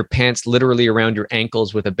caught with your pants literally around your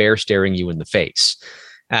ankles with a bear staring you in the face.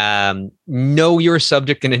 Know your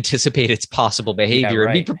subject and anticipate its possible behavior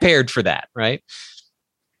and be prepared for that, right?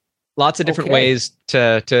 Lots of different ways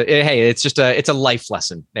to hey, it's a life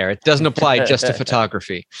lesson there. It doesn't apply just to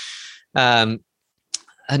photography.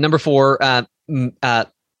 Number 4,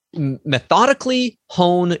 methodically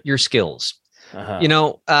hone your skills.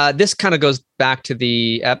 This kind of goes back to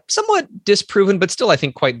the somewhat disproven, but still I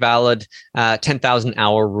think quite valid 10,000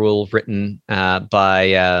 hour rule written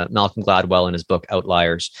by Malcolm Gladwell in his book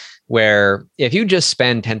Outliers, where if you just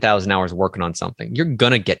spend 10,000 hours working on something, you're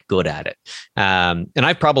going to get good at it. And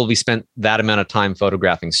I've probably spent that amount of time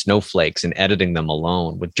photographing snowflakes and editing them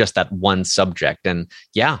alone with just that one subject. And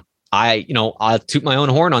I'll toot my own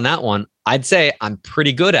horn on that one. I'd say I'm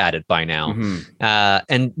pretty good at it by now.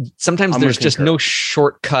 And sometimes there's just no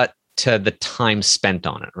shortcut to the time spent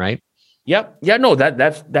on it, right? Yep. Yeah, no,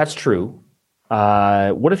 that's true.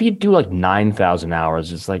 What if you do like 9,000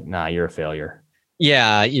 hours? It's like, nah, you're a failure.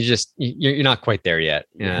 Yeah, you're not quite there yet.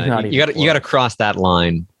 You got to cross that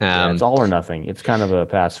line. It's all or nothing. It's kind of a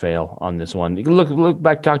pass fail on this one. You can look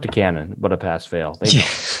back, talk to Canon, but a pass fail. But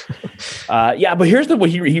here's what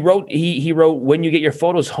he wrote. He wrote, when you get your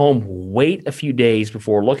photos home, wait a few days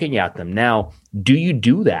before looking at them. Now, do you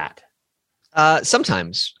do that?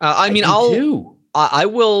 Sometimes. I'll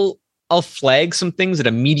flag some things that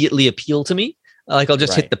immediately appeal to me. Like I'll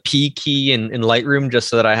just hit the P key in Lightroom just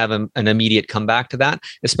so that I have an immediate comeback to that,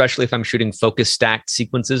 especially if I'm shooting focus stacked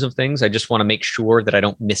sequences of things. I just want to make sure that I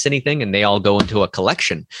don't miss anything and they all go into a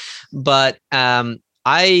collection. But I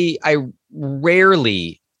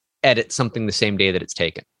rarely edit something the same day that it's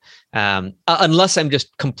taken. Unless I'm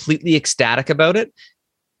just completely ecstatic about it,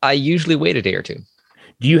 I usually wait a day or two.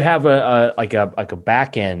 Do you have a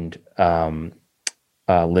back end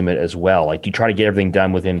limit as well? Like, do you try to get everything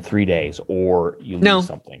done within 3 days, or you lose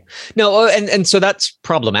something? No, and so that's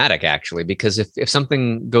problematic actually, because if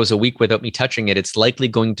something goes a week without me touching it, it's likely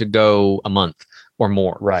going to go a month or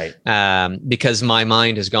more. Right. Because my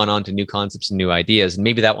mind has gone on to new concepts and new ideas, and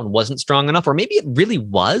maybe that one wasn't strong enough, or maybe it really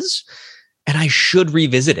was, and I should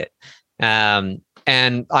revisit it.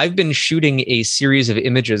 And I've been shooting a series of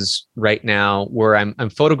images right now where I'm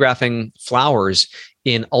photographing flowers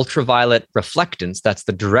in ultraviolet reflectance. That's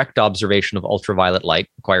the direct observation of ultraviolet light.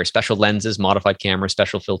 Requires special lenses, modified cameras,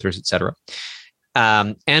 special filters, etc.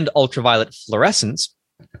 And ultraviolet fluorescence,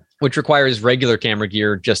 which requires regular camera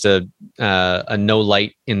gear, just a no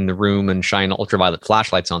light in the room and shine ultraviolet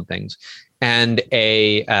flashlights on things, and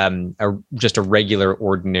just a regular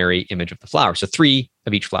ordinary image of the flower. So 3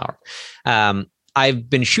 of each flower. I've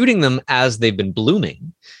been shooting them as they've been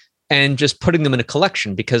blooming and just putting them in a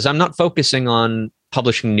collection because I'm not focusing on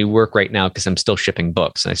publishing new work right now because I'm still shipping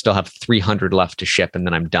books. I still have 300 left to ship and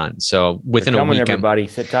then I'm done. So within a week, everybody,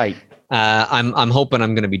 sit tight. I'm hoping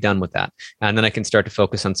I'm going to be done with that. And then I can start to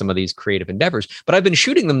focus on some of these creative endeavors. But I've been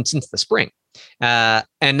shooting them since the spring. And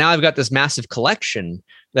now I've got this massive collection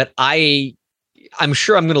that I'm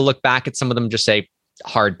sure I'm going to look back at some of them and just say,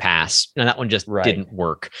 hard pass. And that one just didn't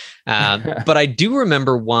work. But I do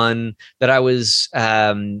remember one that I was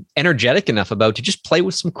energetic enough about to just play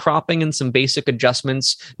with some cropping and some basic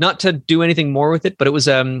adjustments, not to do anything more with it, but it was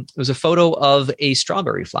a photo of a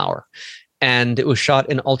strawberry flower. And it was shot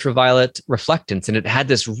in ultraviolet reflectance, and it had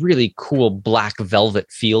this really cool black velvet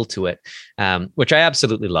feel to it, which I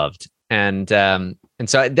absolutely loved. And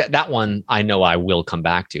so that one I know I will come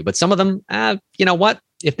back to. But some of them, you know what?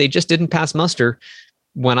 If they just didn't pass muster,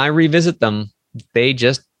 when I revisit them,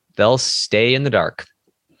 they'll stay in the dark.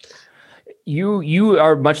 You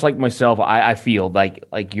are much like myself. I feel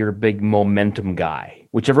like you're a big momentum guy.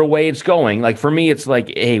 Whichever way it's going. Like for me, it's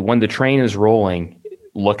like, hey, when the train is rolling,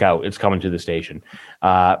 look out, it's coming to the station.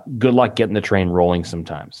 Good luck getting the train rolling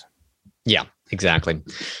sometimes. Yeah, exactly.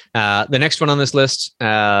 The next one on this list,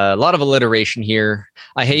 a lot of alliteration here.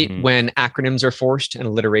 I hate when acronyms are forced and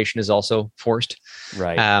alliteration is also forced.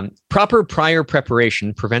 Right. Proper prior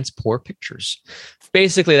preparation prevents poor pictures.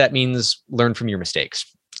 Basically, that means learn from your mistakes.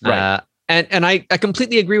 Right. And I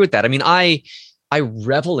completely agree with that. I mean, I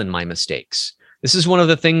revel in my mistakes. This is one of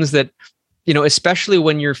the things that, especially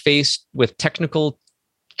when you're faced with technical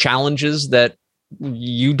challenges that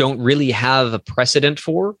you don't really have a precedent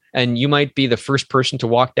for, and you might be the first person to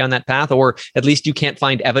walk down that path, or at least you can't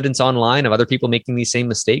find evidence online of other people making these same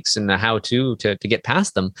mistakes and how to get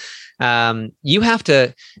past them. You have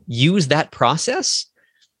to use that process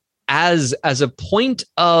as a point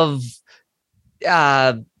of,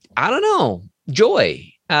 I don't know,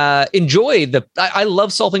 joy. Enjoy I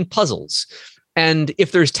love solving puzzles. And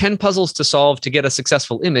if there's 10 puzzles to solve to get a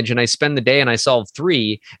successful image, and I spend the day and I solve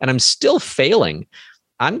 3 and I'm still failing,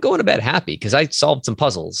 I'm going to bed happy because I solved some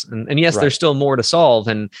puzzles. And yes, there's still more to solve.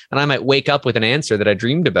 And I might wake up with an answer that I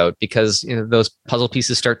dreamed about because those puzzle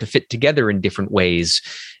pieces start to fit together in different ways.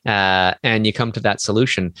 And you come to that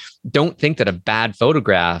solution. Don't think that a bad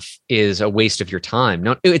photograph is a waste of your time.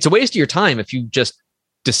 No, it's a waste of your time if you just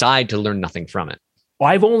decide to learn nothing from it. Well,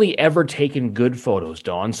 I've only ever taken good photos,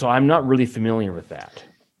 Don, so I'm not really familiar with that.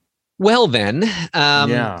 Well, then,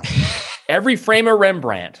 yeah, every frame of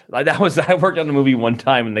Rembrandt. I worked on a movie one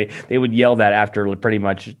time, and they would yell that after pretty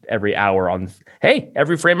much every hour on, "Hey,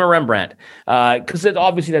 every frame of Rembrandt," because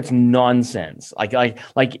obviously that's nonsense. I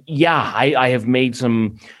have made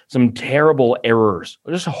some terrible errors,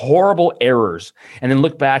 just horrible errors, and then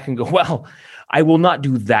look back and go, well, I will not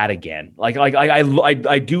do that again.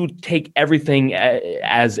 I do take everything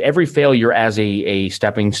as every failure as a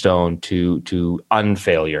stepping stone to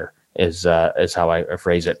unfailure is how I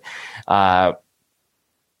phrase it. Do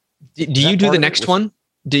you do the next one?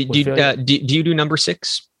 Do you do number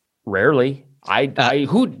 6? Rarely.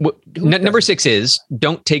 Number 6 is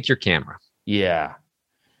don't take your camera. Yeah.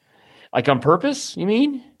 Like on purpose, you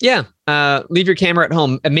mean? Yeah. Leave your camera at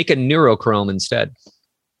home and make a neurochrome instead.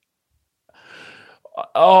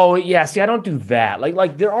 Oh yeah, see, I don't do that.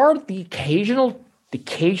 Like there are the occasional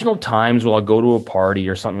times where I'll go to a party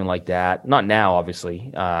or something like that. Not now,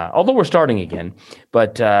 obviously. Although we're starting again,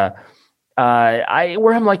 but where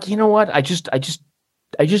I'm like, you know what? I just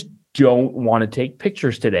don't want to take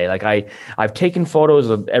pictures today. Like I've taken photos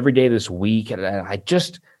of every day this week, and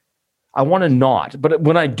I want to not. But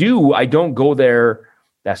when I do, I don't go there.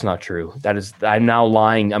 That's not true. I'm now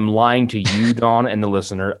lying. I'm lying to you, Don, and the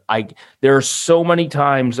listener. There are so many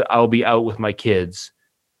times I'll be out with my kids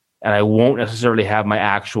and I won't necessarily have my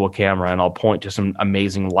actual camera, and I'll point to some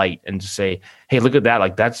amazing light and just say, "Hey, look at that.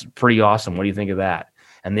 Like, that's pretty awesome. What do you think of that?"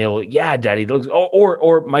 And they'll, "Yeah, Daddy."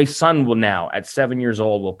 Or my son will now, at 7 years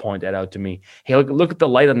old, will point that out to me. "Hey, look at the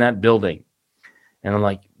light on that building." And I'm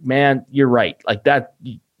like, "Man, you're right. Like that,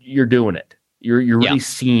 you're doing it. You're really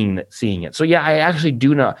seeing it. So yeah, I actually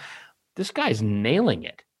do not. This guy's nailing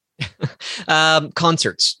it.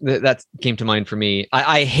 Concerts. That came to mind for me.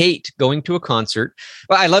 I hate going to a concert.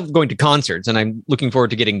 Well, I love going to concerts, and I'm looking forward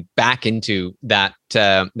to getting back into that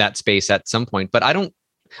space at some point. But I don't.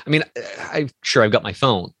 I mean, I'm sure I've got my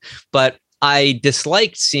phone, but I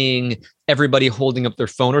disliked seeing everybody holding up their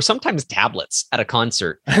phone or sometimes tablets at a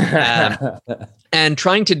concert, and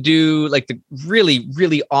trying to do like the really,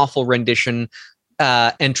 really awful rendition,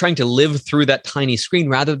 and trying to live through that tiny screen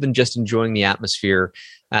rather than just enjoying the atmosphere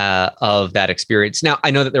of that experience. Now,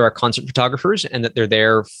 I know that there are concert photographers and that they're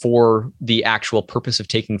there for the actual purpose of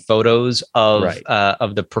taking photos of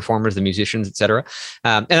the performers, the musicians, etc.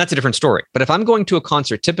 And that's a different story. But if I'm going to a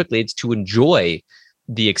concert, typically it's to enjoy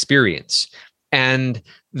the experience. And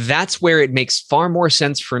that's where it makes far more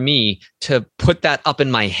sense for me to put that up in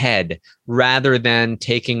my head rather than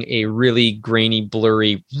taking a really grainy,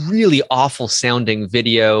 blurry, really awful sounding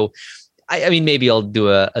video. I mean, maybe I'll do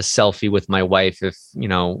a selfie with my wife if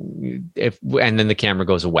and then the camera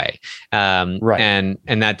goes away. And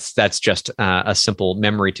that's just a simple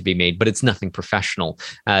memory to be made, but it's nothing professional,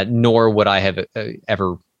 nor would I have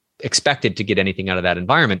ever expected to get anything out of that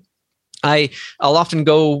environment. I'll often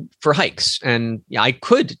go for hikes, and I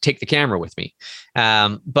could take the camera with me,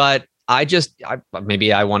 but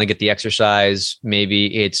maybe I want to get the exercise.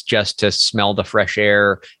 Maybe it's just to smell the fresh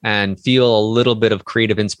air and feel a little bit of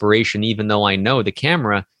creative inspiration, even though I know the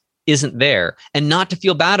camera isn't there, and not to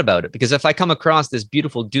feel bad about it. Because if I come across this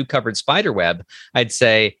beautiful dew-covered spider web, I'd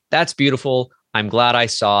say, that's beautiful. I'm glad I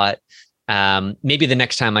saw it. Maybe the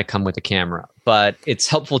next time I come with a camera, but it's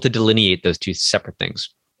helpful to delineate those two separate things.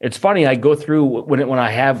 It's funny. I go through when I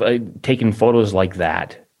have taken photos like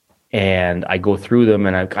that, and I go through them,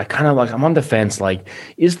 and I kind of like, I'm on the fence. Like,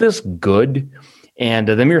 is this good? And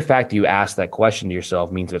the mere fact that you ask that question to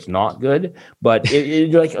yourself means it's not good. But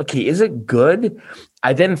you're like, okay, is it good?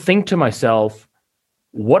 I then think to myself,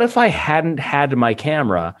 what if I hadn't had my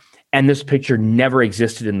camera and this picture never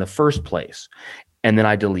existed in the first place? And then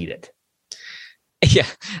I delete it. Yeah.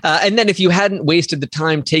 And then if you hadn't wasted the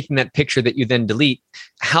time taking that picture that you then delete,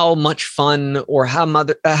 how much fun or how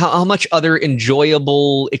much other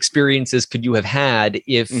enjoyable experiences could you have had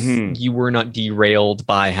if you were not derailed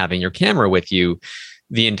by having your camera with you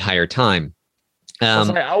the entire time?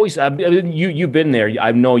 You've been there.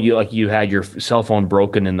 I know you had your cell phone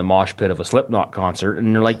broken in the mosh pit of a Slipknot concert,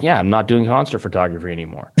 and you're like, yeah, I'm not doing concert photography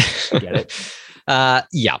anymore. Get it? No,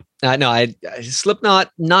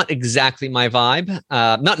 Slipknot, not exactly my vibe.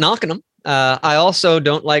 Not knocking them. I also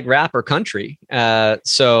don't like rap or country.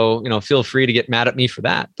 So, feel free to get mad at me for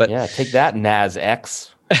that. But yeah, take that, Nas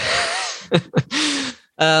X.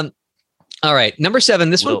 All right. Number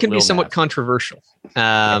 7. This one can be somewhat Nas. Controversial.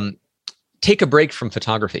 Take a break from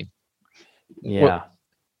photography. Yeah.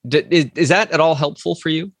 Is that at all helpful for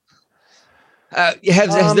you?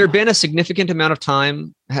 Has there been a significant amount of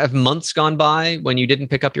time, have months gone by when you didn't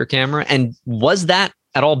pick up your camera? And was that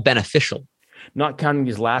at all beneficial? Not counting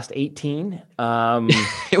these last 18. Well,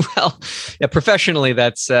 yeah, professionally,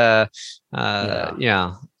 that's, yeah.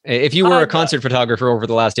 If you were a concert photographer over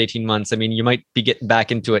the last 18 months, I mean, you might be getting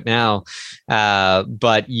back into it now.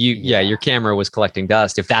 But your camera was collecting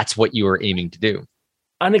dust if that's what you were aiming to do.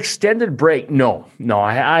 An extended break? No,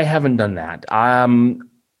 I haven't done that.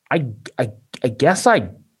 I guess I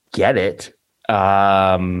get it.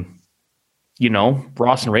 Ross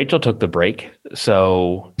and Rachel took the break,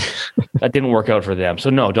 so that didn't work out for them. So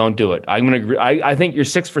no, don't do it. I'm going to agree. I think you're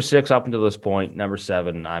 6 for 6 up until this point. Number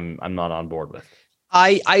 7, I'm not on board with.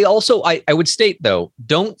 I would state though,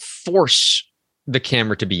 don't force the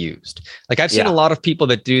camera to be used. Like I've seen a lot of people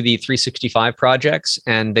that do the 365 projects,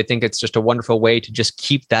 and they think it's just a wonderful way to just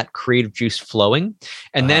keep that creative juice flowing.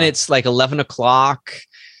 And then it's like 11 o'clock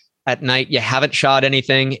at night, you haven't shot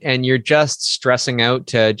anything, and you're just stressing out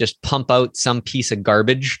to just pump out some piece of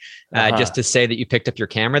garbage just to say that you picked up your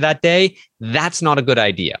camera that day. That's not a good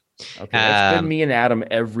idea. Okay, it's been me and Adam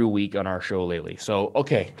every week on our show lately. So,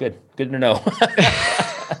 okay, good to know.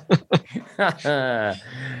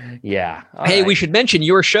 Yeah. Hey, we should mention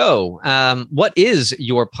your show. What is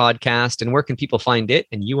your podcast, and where can people find it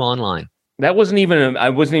and you online? I wasn't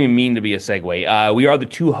even mean to be a segue. We are the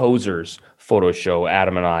Two Hosers photo show.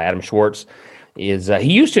 Adam and I. Adam Schwartz is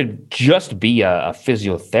he used to just be a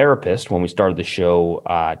physiotherapist when we started the show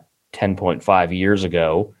 10.5 years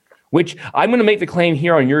ago, which I'm going to make the claim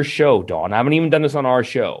here on your show, Dawn. I haven't even done this on our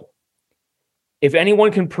show. If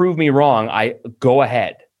anyone can prove me wrong, I go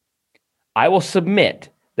ahead. I will submit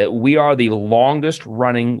that we are the longest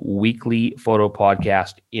running weekly photo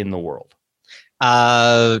podcast in the world.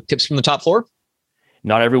 Tips from the top floor?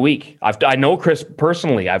 Not every week. I know Chris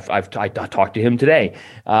personally. I talked to him today.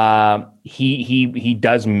 He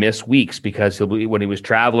does miss weeks because he'll be, when he was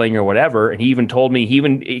traveling or whatever. And he even told me,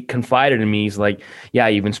 he confided in me. He's like, "Yeah,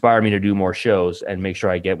 you've inspired me to do more shows and make sure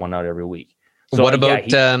I get one out every week." So what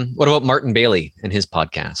about Martin Bailey and his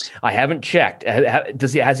podcast? I haven't checked.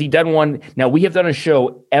 Has he done one? Now we have done a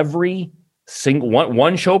show every single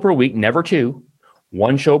one show per week, never two.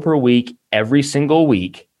 One show per week, every single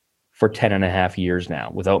week. For 10 and a half years now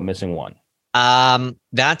without missing one.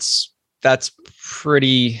 That's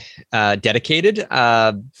pretty dedicated.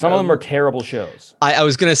 Some of them are terrible shows. I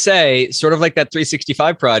was going to say, sort of like that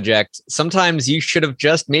 365 project. Sometimes you should have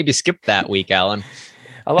just maybe skipped that week, Allan.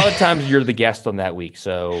 A lot of times you're the guest on that week.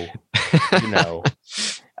 So, you know,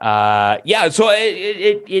 yeah. So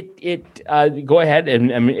go ahead.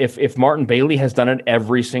 And if Martin Bailey has done it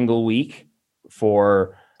every single week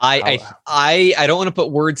for, I don't want to put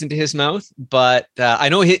words into his mouth, but I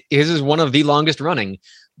know his is one of the longest running.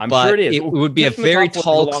 I'm sure it is. It would be a very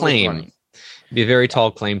tall claim. It'd be a very tall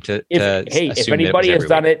claim to if anybody has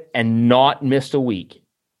done it and not missed a week,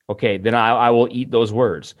 okay, then I will eat those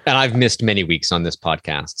words. And I've missed many weeks on this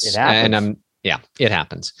podcast. It happens. And it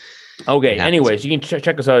happens. Okay. Anyways, you can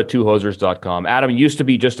check us out at twohosers.com. Adam used to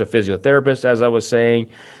be just a physiotherapist, as I was saying,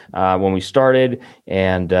 when we started.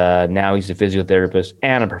 And now he's a physiotherapist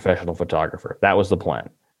and a professional photographer. That was the plan.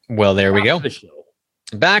 Well, there we go.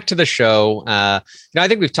 Back to the show. I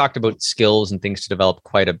think we've talked about skills and things to develop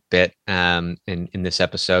quite a bit in this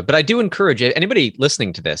episode. But I do encourage anybody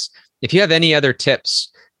listening to this, if you have any other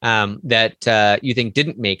tips that you think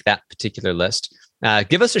didn't make that particular list,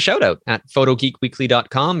 give us a shout out at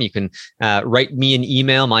photogeekweekly.com. You can write me an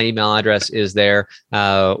email. My email address is there,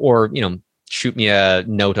 or, shoot me a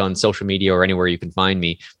note on social media or anywhere you can find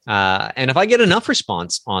me. And if I get enough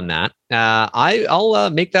response on that, I'll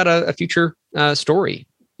make that a future story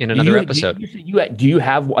in another episode. Do you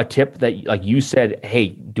have a tip that, like you said, hey,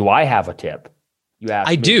 do I have a tip? You asked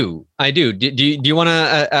I do. Do you want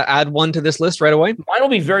to add one to this list right away? Mine will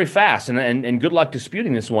be very fast, and good luck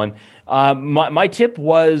disputing this one. My tip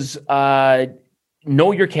was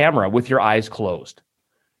know your camera with your eyes closed.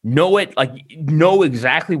 Know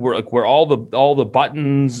exactly where all the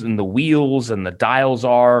buttons and the wheels and the dials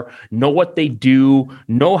are. Know what they do.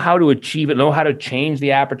 Know how to achieve it. Know how to change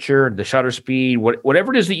the aperture, the shutter speed,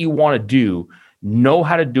 whatever it is that you want to do. Know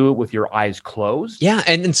how to do it with your eyes closed. Yeah,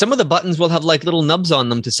 and some of the buttons will have like little nubs on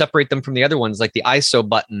them to separate them from the other ones, like the ISO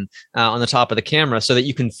button on the top of the camera, so that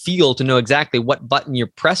you can feel to know exactly what button you're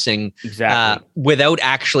pressing without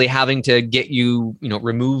actually having to get you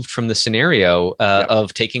removed from the scenario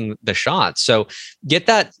of taking the shot. So get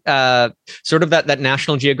that sort of that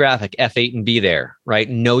National Geographic F8 and B there, right?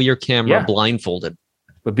 Know your camera blindfolded.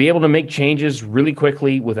 But be able to make changes really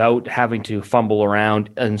quickly without having to fumble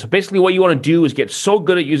around. And so basically what you want to do is get so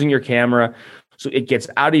good at using your camera so it gets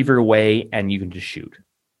out of your way and you can just shoot.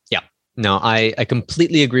 Yeah, no, I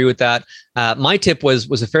completely agree with that. My tip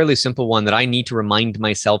was a fairly simple one that I need to remind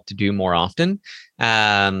myself to do more often.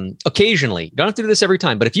 Occasionally, you don't have to do this every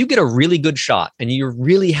time, but if you get a really good shot and you're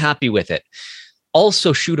really happy with it,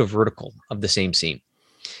 also shoot a vertical of the same scene.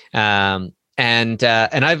 And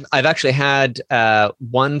I've actually had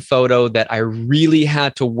one photo that I really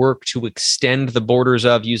had to work to extend the borders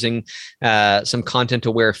of using some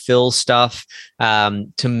content-aware fill stuff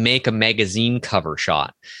to make a magazine cover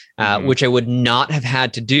shot, which I would not have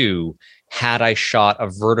had to do had I shot a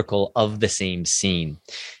vertical of the same scene.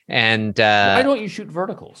 And why don't you shoot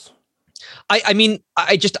verticals? I mean,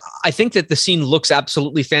 I think that the scene looks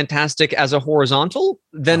absolutely fantastic as a horizontal.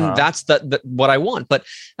 Then that's what I want. But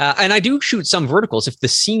and I do shoot some verticals if the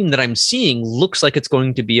scene that I'm seeing looks like it's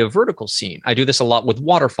going to be a vertical scene. I do this a lot with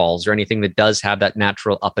waterfalls or anything that does have that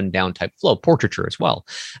natural up and down type flow, portraiture as well.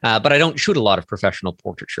 But I don't shoot a lot of professional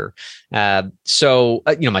portraiture. So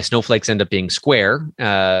my snowflakes end up being square.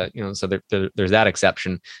 So there's that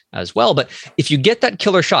exception as well. But if you get that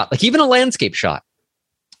killer shot, like even a landscape shot,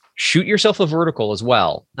 shoot yourself a vertical as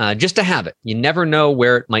well, just to have it. You never know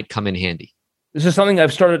where it might come in handy. This is something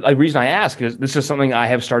I've started. The reason I ask is this is something I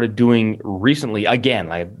have started doing recently.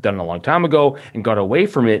 Again, I've done it a long time ago and got away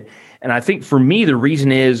from it. And I think for me, the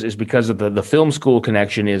reason is because of the film school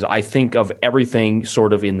connection is I think of everything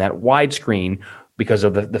sort of in that widescreen because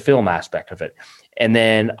of the film aspect of it. And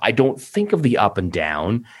then I don't think of the up and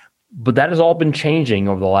down, but that has all been changing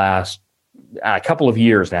over the last couple of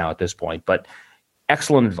years now at this point. But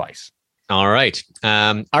excellent advice. All right.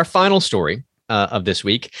 Our final story of this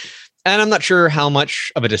week, and I'm not sure how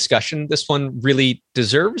much of a discussion this one really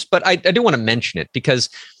deserves, but I do want to mention it because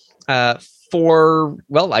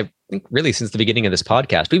I think really since the beginning of this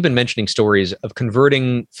podcast, we've been mentioning stories of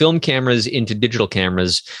converting film cameras into digital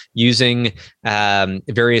cameras using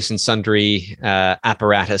various and sundry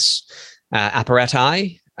apparati.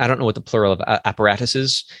 I don't know what the plural of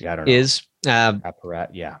apparatuses is.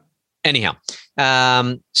 Yeah. Anyhow,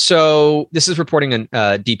 so this is reporting on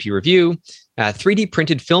DP Review. 3D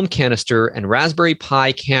printed film canister and Raspberry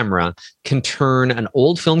Pi camera can turn an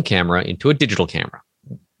old film camera into a digital camera.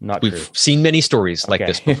 We've seen many stories like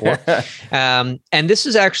this before. And this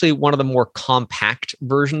is actually one of the more compact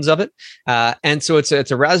versions of it. And so it's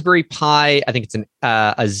a Raspberry Pi. I think it's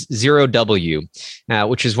a 0W,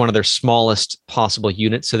 which is one of their smallest possible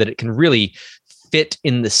units, so that it can really fit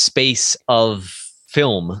in the space of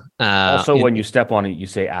film. Also, when you step on it, you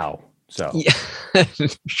say "ow." So yeah,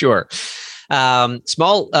 sure.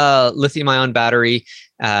 Small lithium-ion battery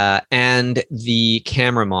and the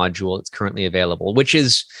camera module that's currently available, which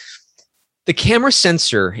is the camera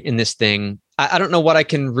sensor in this thing. I don't know what I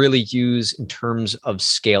can really use in terms of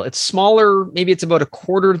scale. It's smaller. Maybe it's about a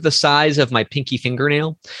quarter the size of my pinky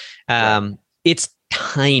fingernail. Right. It's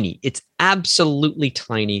tiny. It's absolutely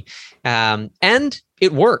tiny. And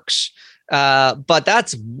it works. But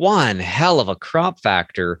that's one hell of a crop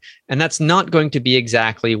factor. And that's not going to be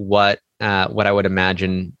exactly what I would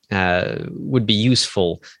imagine would be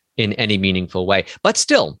useful in any meaningful way. But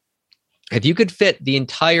still, if you could fit the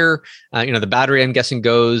entire, the battery, I'm guessing,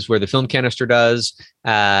 goes where the film canister does.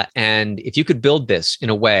 And if you could build this in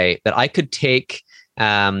a way that I could take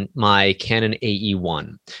my Canon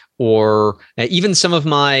AE1 or even some of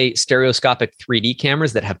my stereoscopic 3D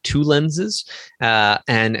cameras that have two lenses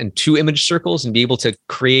and two image circles and be able to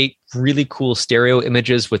create really cool stereo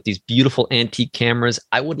images with these beautiful antique cameras,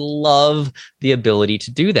 I would love the ability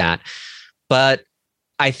to do that. But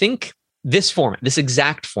I think this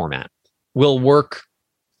exact format, will work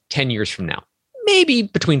 10 years from now, maybe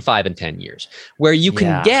between 5 and 10 years, where you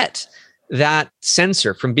can get that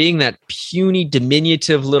sensor from being that puny,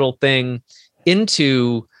 diminutive little thing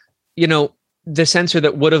into, the sensor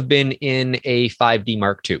that would have been in a 5D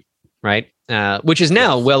Mark II, right? Which is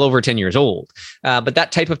now well over 10 years old. But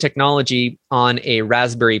that type of technology on a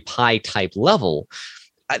Raspberry Pi type level,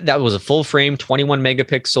 that was a full frame, 21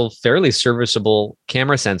 megapixel, fairly serviceable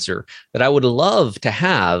camera sensor that I would love to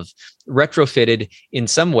have retrofitted in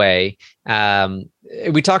some way.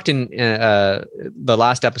 We talked in the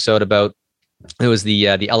last episode about, it was the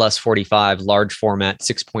LS45 large format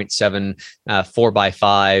 6.7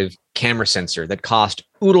 4x5 camera sensor that cost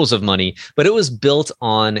oodles of money, but it was built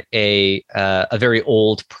on a very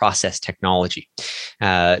old process technology.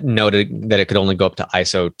 Noted that it could only go up to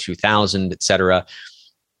ISO 2000, etc.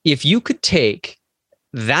 If you could take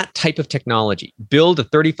that type of technology, build a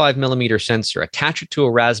 35 millimeter sensor, attach it to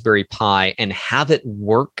a Raspberry Pi, and have it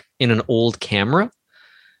work in an old camera,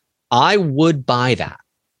 I would buy that.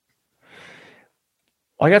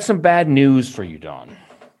 Well, I got some bad news for you, Don.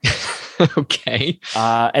 Okay.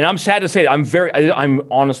 And I'm sad to say that I'm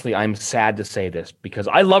sad to say this because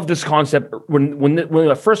I love this concept. When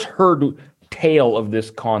I first heard tale of this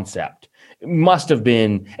concept, it must have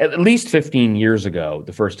been at least 15 years ago,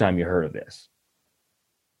 the first time you heard of this.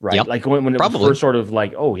 Right. Yep. Like when it was first sort of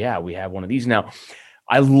like, oh yeah, we have one of these now.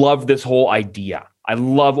 I love this whole idea. I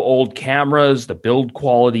love old cameras, the build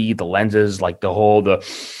quality, the lenses, like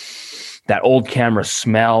that old camera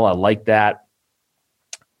smell. I like that.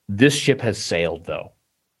 This ship has sailed, though.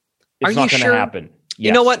 It's not going to happen. Yes.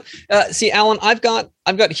 You know what? See, Allan, I've got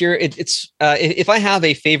here. It's if I have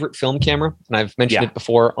a favorite film camera, and I've mentioned it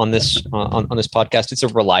before on this on this podcast, it's a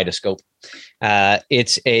Reliedoscope.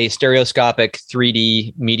 It's a stereoscopic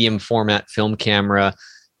 3D medium format film camera,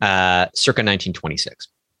 circa 1926.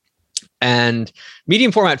 And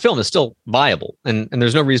medium format film is still viable, and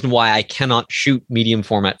there's no reason why I cannot shoot medium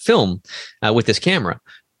format film with this camera.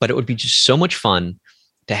 But it would be just so much fun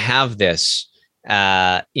to have this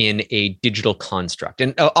in a digital construct.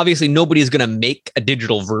 And obviously nobody is going to make a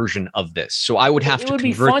digital version of this. So I would have to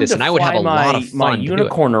convert this, and I would have a lot of fun. My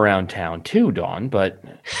unicorn around town too, Don, but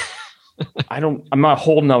I'm not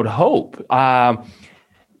holding out hope.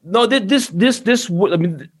 No, I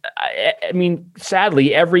mean,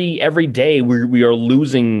 sadly, every day we are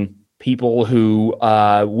losing people who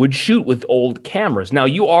would shoot with old cameras. Now,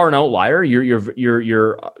 you are an outlier. You're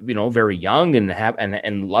very young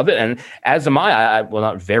and love it, and as am I. Well,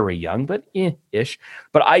 not very young, but ish.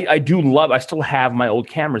 But I do love. I still have my old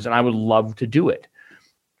cameras, and I would love to do it.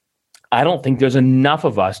 I don't think there's enough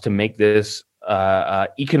of us to make this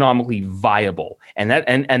economically viable, and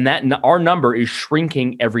that our number is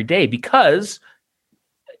shrinking every day because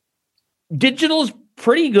digital is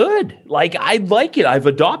pretty good. Like, I like it. I've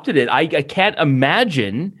adopted it. I can't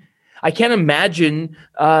imagine. Not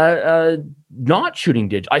shooting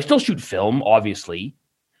digital. I still shoot film, obviously,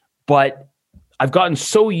 but I've gotten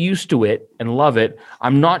so used to it and love it.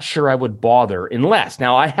 I'm not sure I would bother unless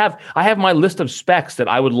now I have my list of specs that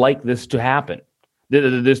I would like this to happen.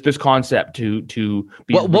 This concept to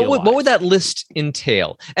be what would that list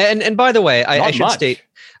entail? And by the way, I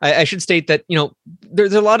should state that, you know,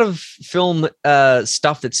 there's a lot of film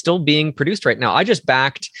stuff that's still being produced right now. I just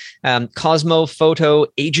backed Cosmo Photo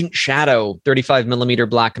Agent Shadow 35 millimeter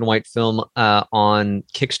black and white film on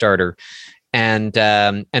Kickstarter. And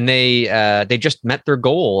they just met their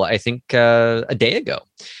goal, I think, a day ago.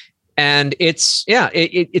 And it's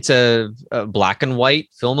a black and white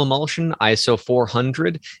film emulsion, ISO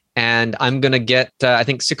 400, and I'm gonna get I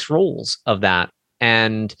think 6 rolls of that,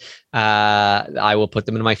 and I will put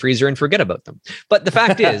them in my freezer and forget about them. But the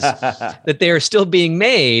fact is that they are still being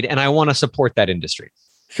made, and I want to support that industry.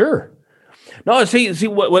 Sure. No, see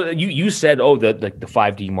what you said. Oh, the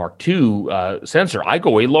 5D Mark II sensor. I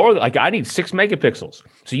go way lower. Like, I need 6 megapixels.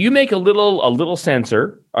 So you make a little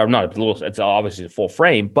sensor, or not a little. It's obviously a full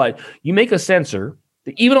frame, but you make a sensor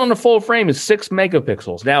that even on the full frame is 6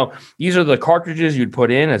 megapixels. Now, these are the cartridges you'd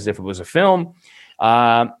put in as if it was a film.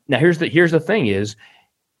 Now, here's the thing: is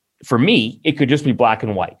for me, it could just be black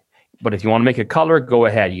and white. But if you want to make a color, go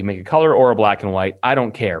ahead. You make a color or a black and white. I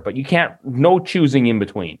don't care. But you can't. No choosing in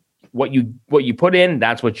between. What you put in,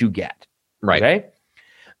 that's what you get. Right. Okay.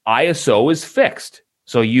 ISO is fixed.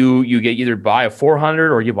 So you get either buy a 400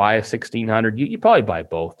 or you buy a 1600. You probably buy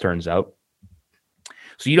both, turns out.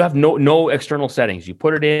 So you have no external settings. You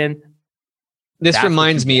put it in. This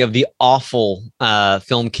reminds me of the awful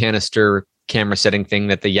film canister camera setting thing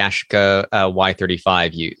that the Yashica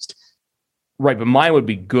Y35 used. Right, but mine would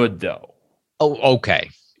be good though. Oh, okay.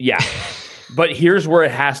 Yeah. But here's where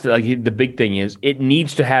it has to, like, the big thing is it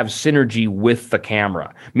needs to have synergy with the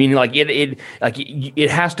camera. Meaning, like,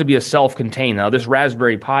 it has to be a self-contained. Now, this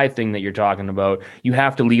Raspberry Pi thing that you're talking about, you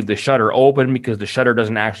have to leave the shutter open because the shutter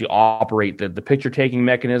doesn't actually operate the picture taking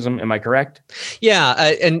mechanism. Am I correct? Yeah,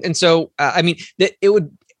 and so I mean,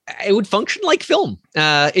 it would function like film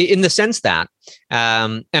in the sense that,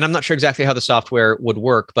 and I'm not sure exactly how the software would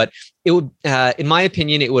work, but it would, in my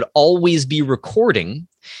opinion, it would always be recording.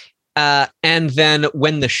 And then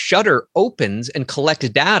when the shutter opens and collects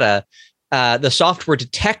data, the software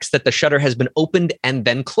detects that the shutter has been opened and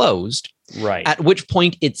then closed. Right. At which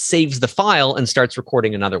point it saves the file and starts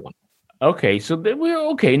recording another one. Okay, so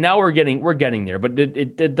now we're getting there, but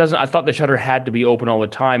it doesn't. I thought the shutter had to be open all the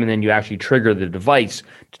time, and then you actually trigger the device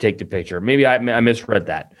to take the picture. Maybe I misread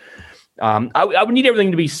that. I would need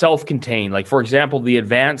everything to be self-contained. Like, for example, the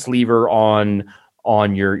advance lever on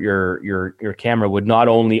your camera would not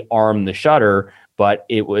only arm the shutter, but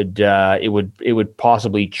it would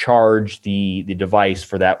possibly charge the device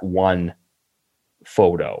for that one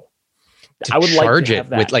photo. I would charge it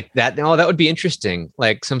with like that. Oh, that would be interesting.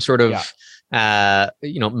 Like some sort of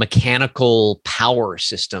mechanical power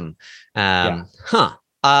system. I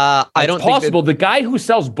don't possible. The guy who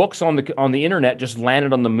sells books on the internet just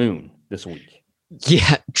landed on the moon this week.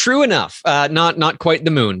 Yeah, true enough. Not quite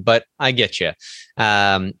the moon, but I get you.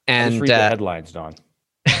 And just read the headlines, Don.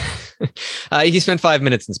 He spent 5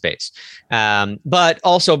 minutes in space, but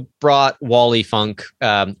also brought Wally Funk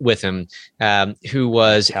with him, who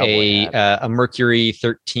was a Mercury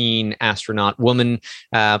 13 astronaut woman.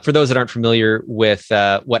 For those that aren't familiar with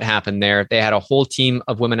what happened there, they had a whole team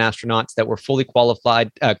of women astronauts that were fully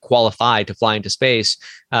qualified to fly into space.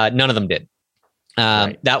 None of them did.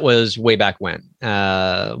 Right. That was way back when.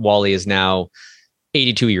 Wally is now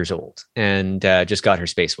 82 years old and just got her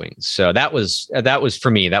space wings. So that was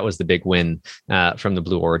for me, that was the big win from the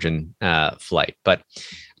Blue Origin flight. But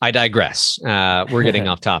I digress. We're getting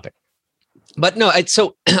off topic. But no,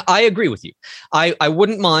 so I agree with you. I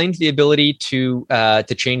wouldn't mind the ability to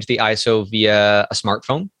change the ISO via a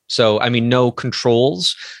smartphone. So, I mean, no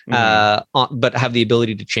controls, but have the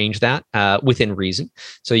ability to change that within reason.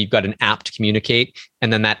 So you've got an app to communicate,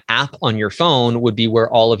 and then that app on your phone would be where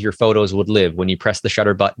all of your photos would live. When you press the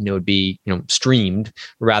shutter button, it would be streamed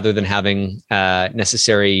rather than having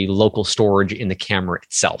necessary local storage in the camera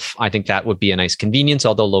itself. I think that would be a nice convenience,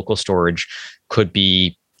 although local storage could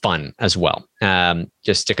be fun as well.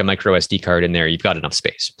 Just stick a micro SD card in there. You've got enough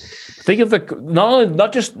space. Think of the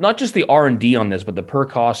not just the R&D on this, but the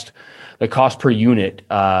cost per unit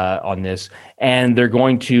on this, and they're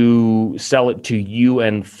going to sell it to you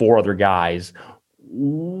and 4 other guys.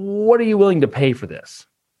 What are you willing to pay for this?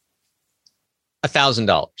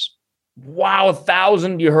 $1,000. Wow,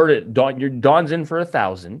 1,000! You heard it, Don. Don's in for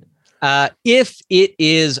 1,000. If it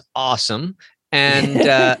is awesome and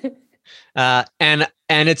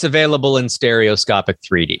it's available in stereoscopic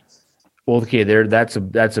 3D. Well, okay, that's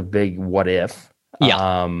a big what if.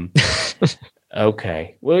 Yeah.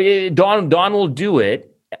 Okay. Well, Don will do it.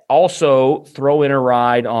 Also, throw in a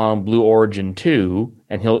ride on Blue Origin 2,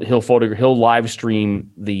 and he'll live stream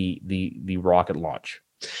the rocket launch.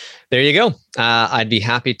 There you go. I'd be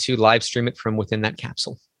happy to live stream it from within that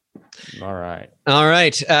capsule. All right.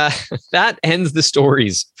 That ends the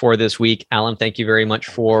stories for this week. Allan, thank you very much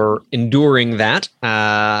for enduring that.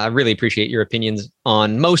 I really appreciate your opinions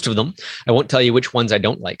on most of them. I won't tell you which ones I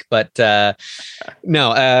don't like, but thanks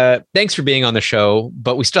for being on the show.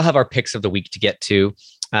 But we still have our picks of the week to get to.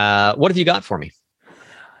 What have you got for me?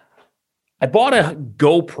 I bought a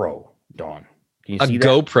GoPro, Don. Can you see that?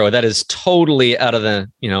 GoPro that is totally out of the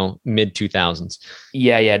mid 2000s.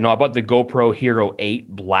 Yeah. No, I bought the GoPro Hero 8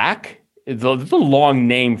 Black. It's a long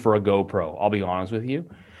name for a GoPro. I'll be honest with you.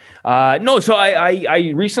 So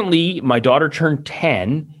I recently, my daughter turned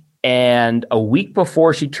 10, and a week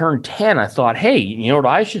before she turned 10, I thought, hey, you know what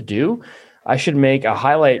I should do? I should make a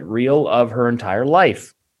highlight reel of her entire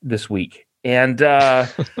life this week. And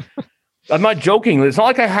I'm not joking. It's not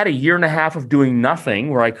like I had a year and a half of doing nothing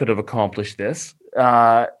where I could have accomplished this.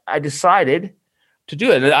 I decided to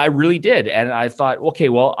do it, and I really did. And I thought, okay,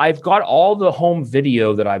 well, I've got all the home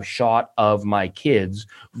video that I've shot of my kids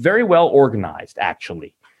very well organized,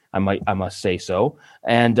 actually. I must say so.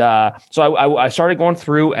 And so I started going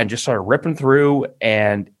through and just started ripping through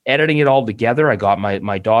and editing it all together. I got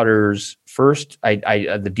my daughter's first. I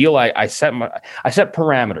set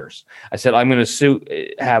parameters. I said I'm going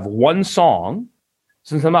to have one song.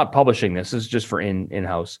 Since I'm not publishing this is just for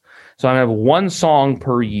in-house. So I'm going to have one song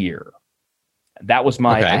per year. That was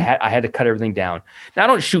my. Okay. I had to cut everything down. Now I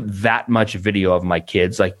don't shoot that much video of my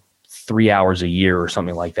kids, like 3 hours a year or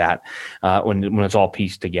something like that, when it's all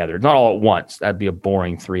pieced together. Not all at once. That'd be a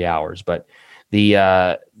boring 3 hours. But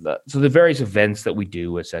the various events that we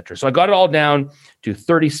do, etc. So I got it all down to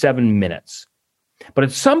 37 minutes. But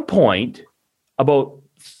at some point, about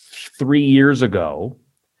 3 years ago,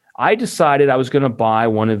 I decided I was going to buy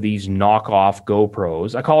one of these knockoff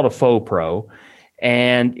GoPros. I call it a faux pro,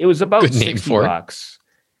 and it was about $60.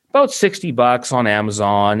 About $60 on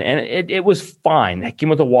Amazon, and it was fine. It came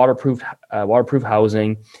with a waterproof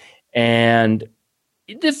housing, and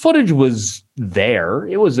the footage was there.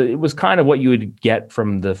 It was kind of what you would get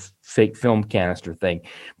from the fake film canister thing,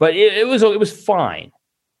 but it was fine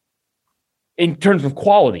in terms of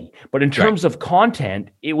quality. But in terms of content,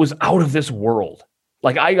 it was out of this world.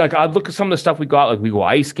 I look at some of the stuff we got. Like we go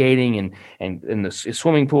ice skating and in the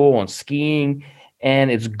swimming pool and skiing. And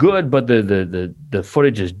it's good, but the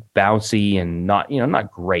footage is bouncy and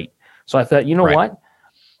not great. So I thought, what?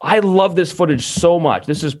 I love this footage so much.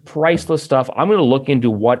 This is priceless stuff. I'm going to look into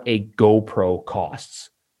what a GoPro costs.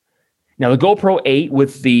 Now, the GoPro 8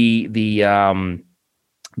 with the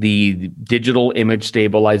digital image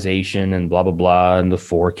stabilization and blah blah blah, and the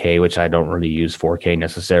 4K, which I don't really use 4K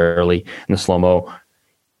necessarily, and the slow-mo,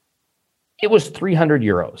 it was 300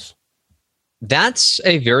 euros. That's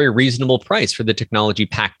a very reasonable price for the technology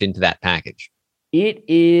packed into that package. It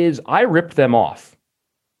is. I ripped them off,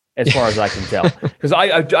 as far as I can tell, because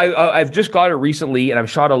I've just got it recently, and I've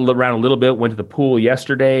shot around a little bit. Went to the pool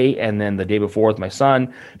yesterday, and then the day before with my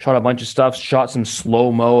son, shot a bunch of stuff. Shot some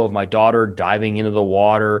slow mo of my daughter diving into the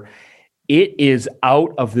water. It is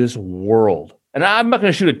out of this world. And I'm not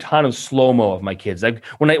going to shoot a ton of slow-mo of my kids. Like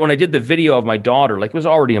when I did the video of my daughter, like it was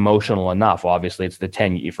already emotional enough. Obviously, it's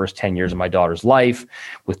the first 10 years of my daughter's life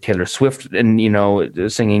with Taylor Swift and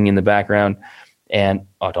singing in the background. And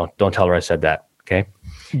don't tell her I said that. Okay.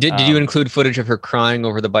 Did you include footage of her crying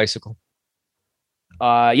over the bicycle?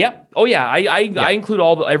 Yeah. Oh yeah. I include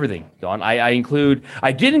everything, Don. I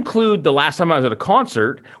did include the last time I was at a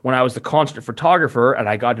concert when I was the concert photographer, and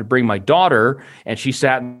I got to bring my daughter, and she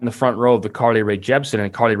sat in the front row of the Carly Rae Jepsen,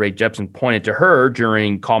 and Carly Rae Jepsen pointed to her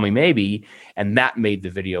during Call Me Maybe, and that made the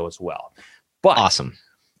video as well. But awesome.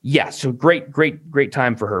 Yeah. So great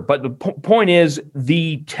time for her. But the point is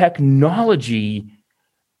the technology.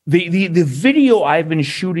 The video I've been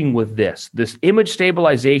shooting with this image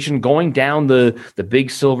stabilization going down the big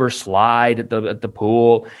silver slide at the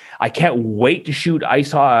pool. I can't wait to shoot ice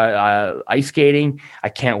skating. I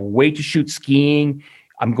can't wait to shoot skiing.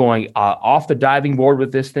 I'm going off the diving board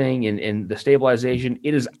with this thing and the stabilization.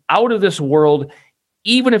 It is out of this world,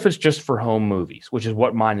 even if it's just for home movies, which is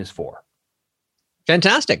what mine is for.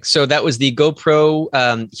 Fantastic. So that was the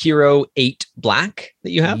GoPro Hero 8 Black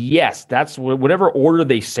that you have? Yes, that's whatever order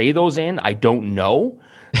they say those in. I don't know.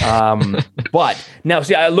 But now,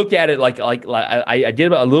 see, I looked at it like I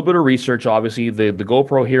did a little bit of research. Obviously, the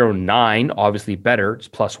GoPro Hero 9, obviously better. It's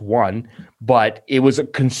 +1, but it was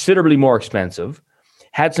considerably more expensive.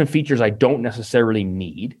 Had some features I don't necessarily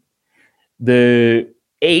need. The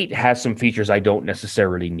 8 has some features I don't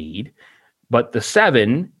necessarily need. But the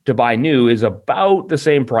 7 to buy new is about the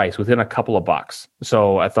same price, within a couple of bucks.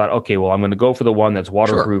 So I thought, okay, well, I'm going to go for the one that's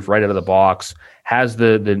waterproof right out of the box, has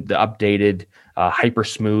the updated hyper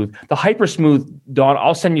smooth. The hyper smooth, Don,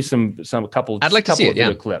 I'll send you some couple. I'd like to see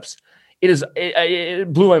it. Clips.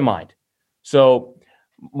 It blew my mind. So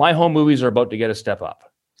my home movies are about to get a step up.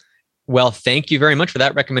 Well, thank you very much for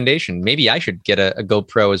that recommendation. Maybe I should get a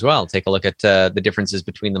GoPro as well. Take a look at the differences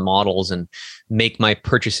between the models and make my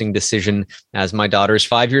purchasing decision, as my daughter is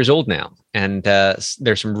 5 years old now. And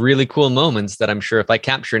there's some really cool moments that I'm sure if I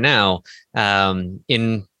capture now,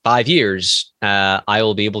 in 5 years, I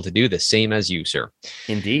will be able to do the same as you, sir.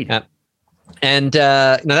 Indeed. And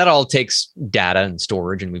now that all takes data and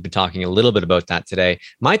storage, and we've been talking a little bit about that today.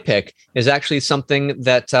 My pick is actually something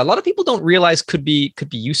that a lot of people don't realize could be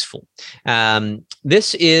useful.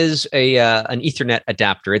 This is an Ethernet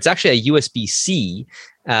adapter. It's actually a USB-C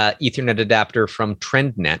Ethernet adapter from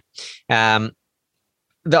TrendNet. A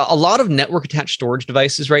lot of network attached storage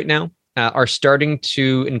devices right now are starting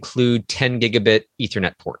to include 10 gigabit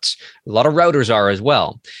Ethernet ports. A lot of routers are as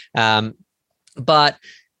well, but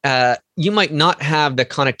you might not have the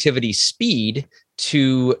connectivity speed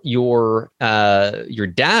to your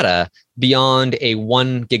data beyond a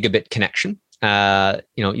 1 gigabit connection. On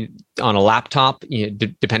a laptop,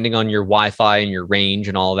 depending on your Wi-Fi and your range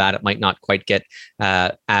and all of that, it might not quite get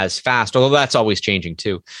as fast, although that's always changing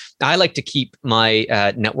too. I like to keep my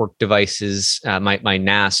network devices, my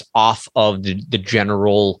NAS, off of the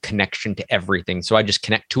general connection to everything. So I just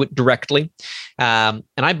connect to it directly. And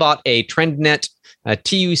I bought a TrendNet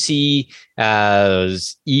TUC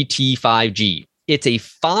ET5G. It's a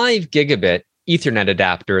 5 gigabit Ethernet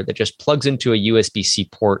adapter that just plugs into a USB-C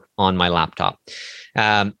port on my laptop.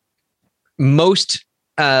 Most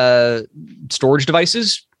storage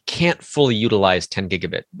devices can't fully utilize 10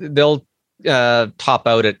 gigabit. They'll top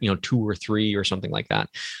out at 2 or 3 or something like that.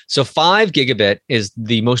 So 5 gigabit is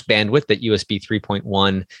the most bandwidth that USB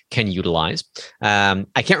 3.1 can utilize. I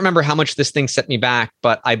can't remember how much this thing set me back,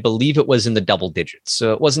 but I believe it was in the double digits.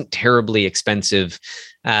 So it wasn't terribly expensive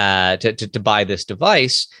to buy this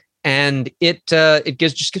device. And it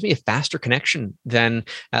gives me a faster connection than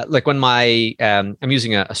like when I'm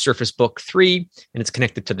using a Surface Book 3 and it's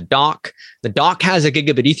connected to the dock. The dock has a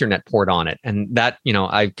gigabit Ethernet port on it, and that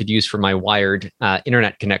I could use for my wired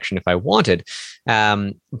internet connection if I wanted.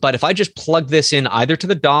 But if I just plug this in either to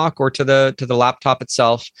the dock or to the laptop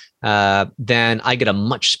itself, then I get a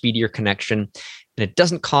much speedier connection. And it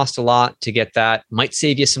doesn't cost a lot to get that. Might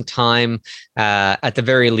save you some time at the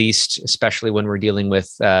very least, especially when we're dealing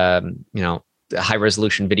with, high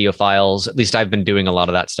resolution video files. At least I've been doing a lot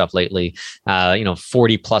of that stuff lately.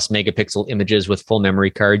 40 plus megapixel images with full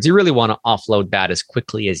memory cards. You really want to offload that as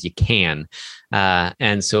quickly as you can.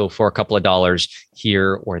 And so for a couple of dollars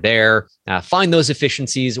here or there, find those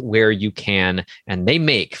efficiencies where you can. And they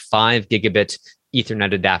make 5 gigabit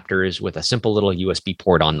Ethernet adapters with a simple little USB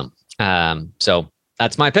port on them. So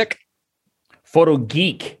that's my pick. Photo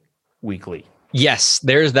Geek Weekly. Yes,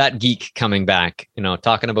 there's that geek coming back,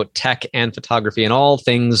 talking about tech and photography and all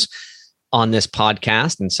things on this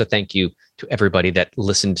podcast. And so thank you to everybody that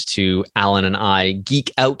listened to Allan and I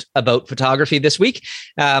geek out about photography this week.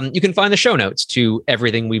 You can find the show notes to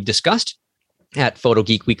everything we've discussed at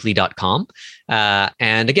photogeekweekly.com.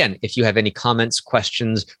 And again, if you have any comments,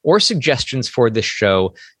 questions, or suggestions for this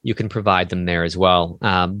show, you can provide them there as well.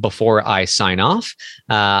 Before I sign off,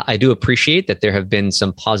 I do appreciate that there have been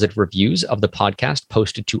some positive reviews of the podcast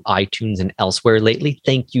posted to iTunes and elsewhere lately.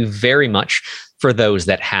 Thank you very much for those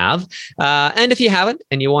that have. And if you haven't,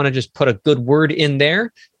 and you want to just put a good word in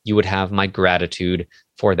there, you would have my gratitude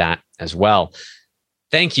for that as well.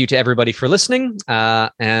 Thank you to everybody for listening.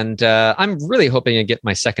 And I'm really hoping I get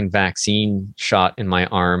my second vaccine shot in my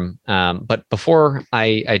arm. But before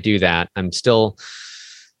I do that, I'm still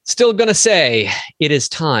going to say it is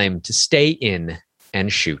time to stay in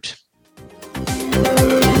and shoot.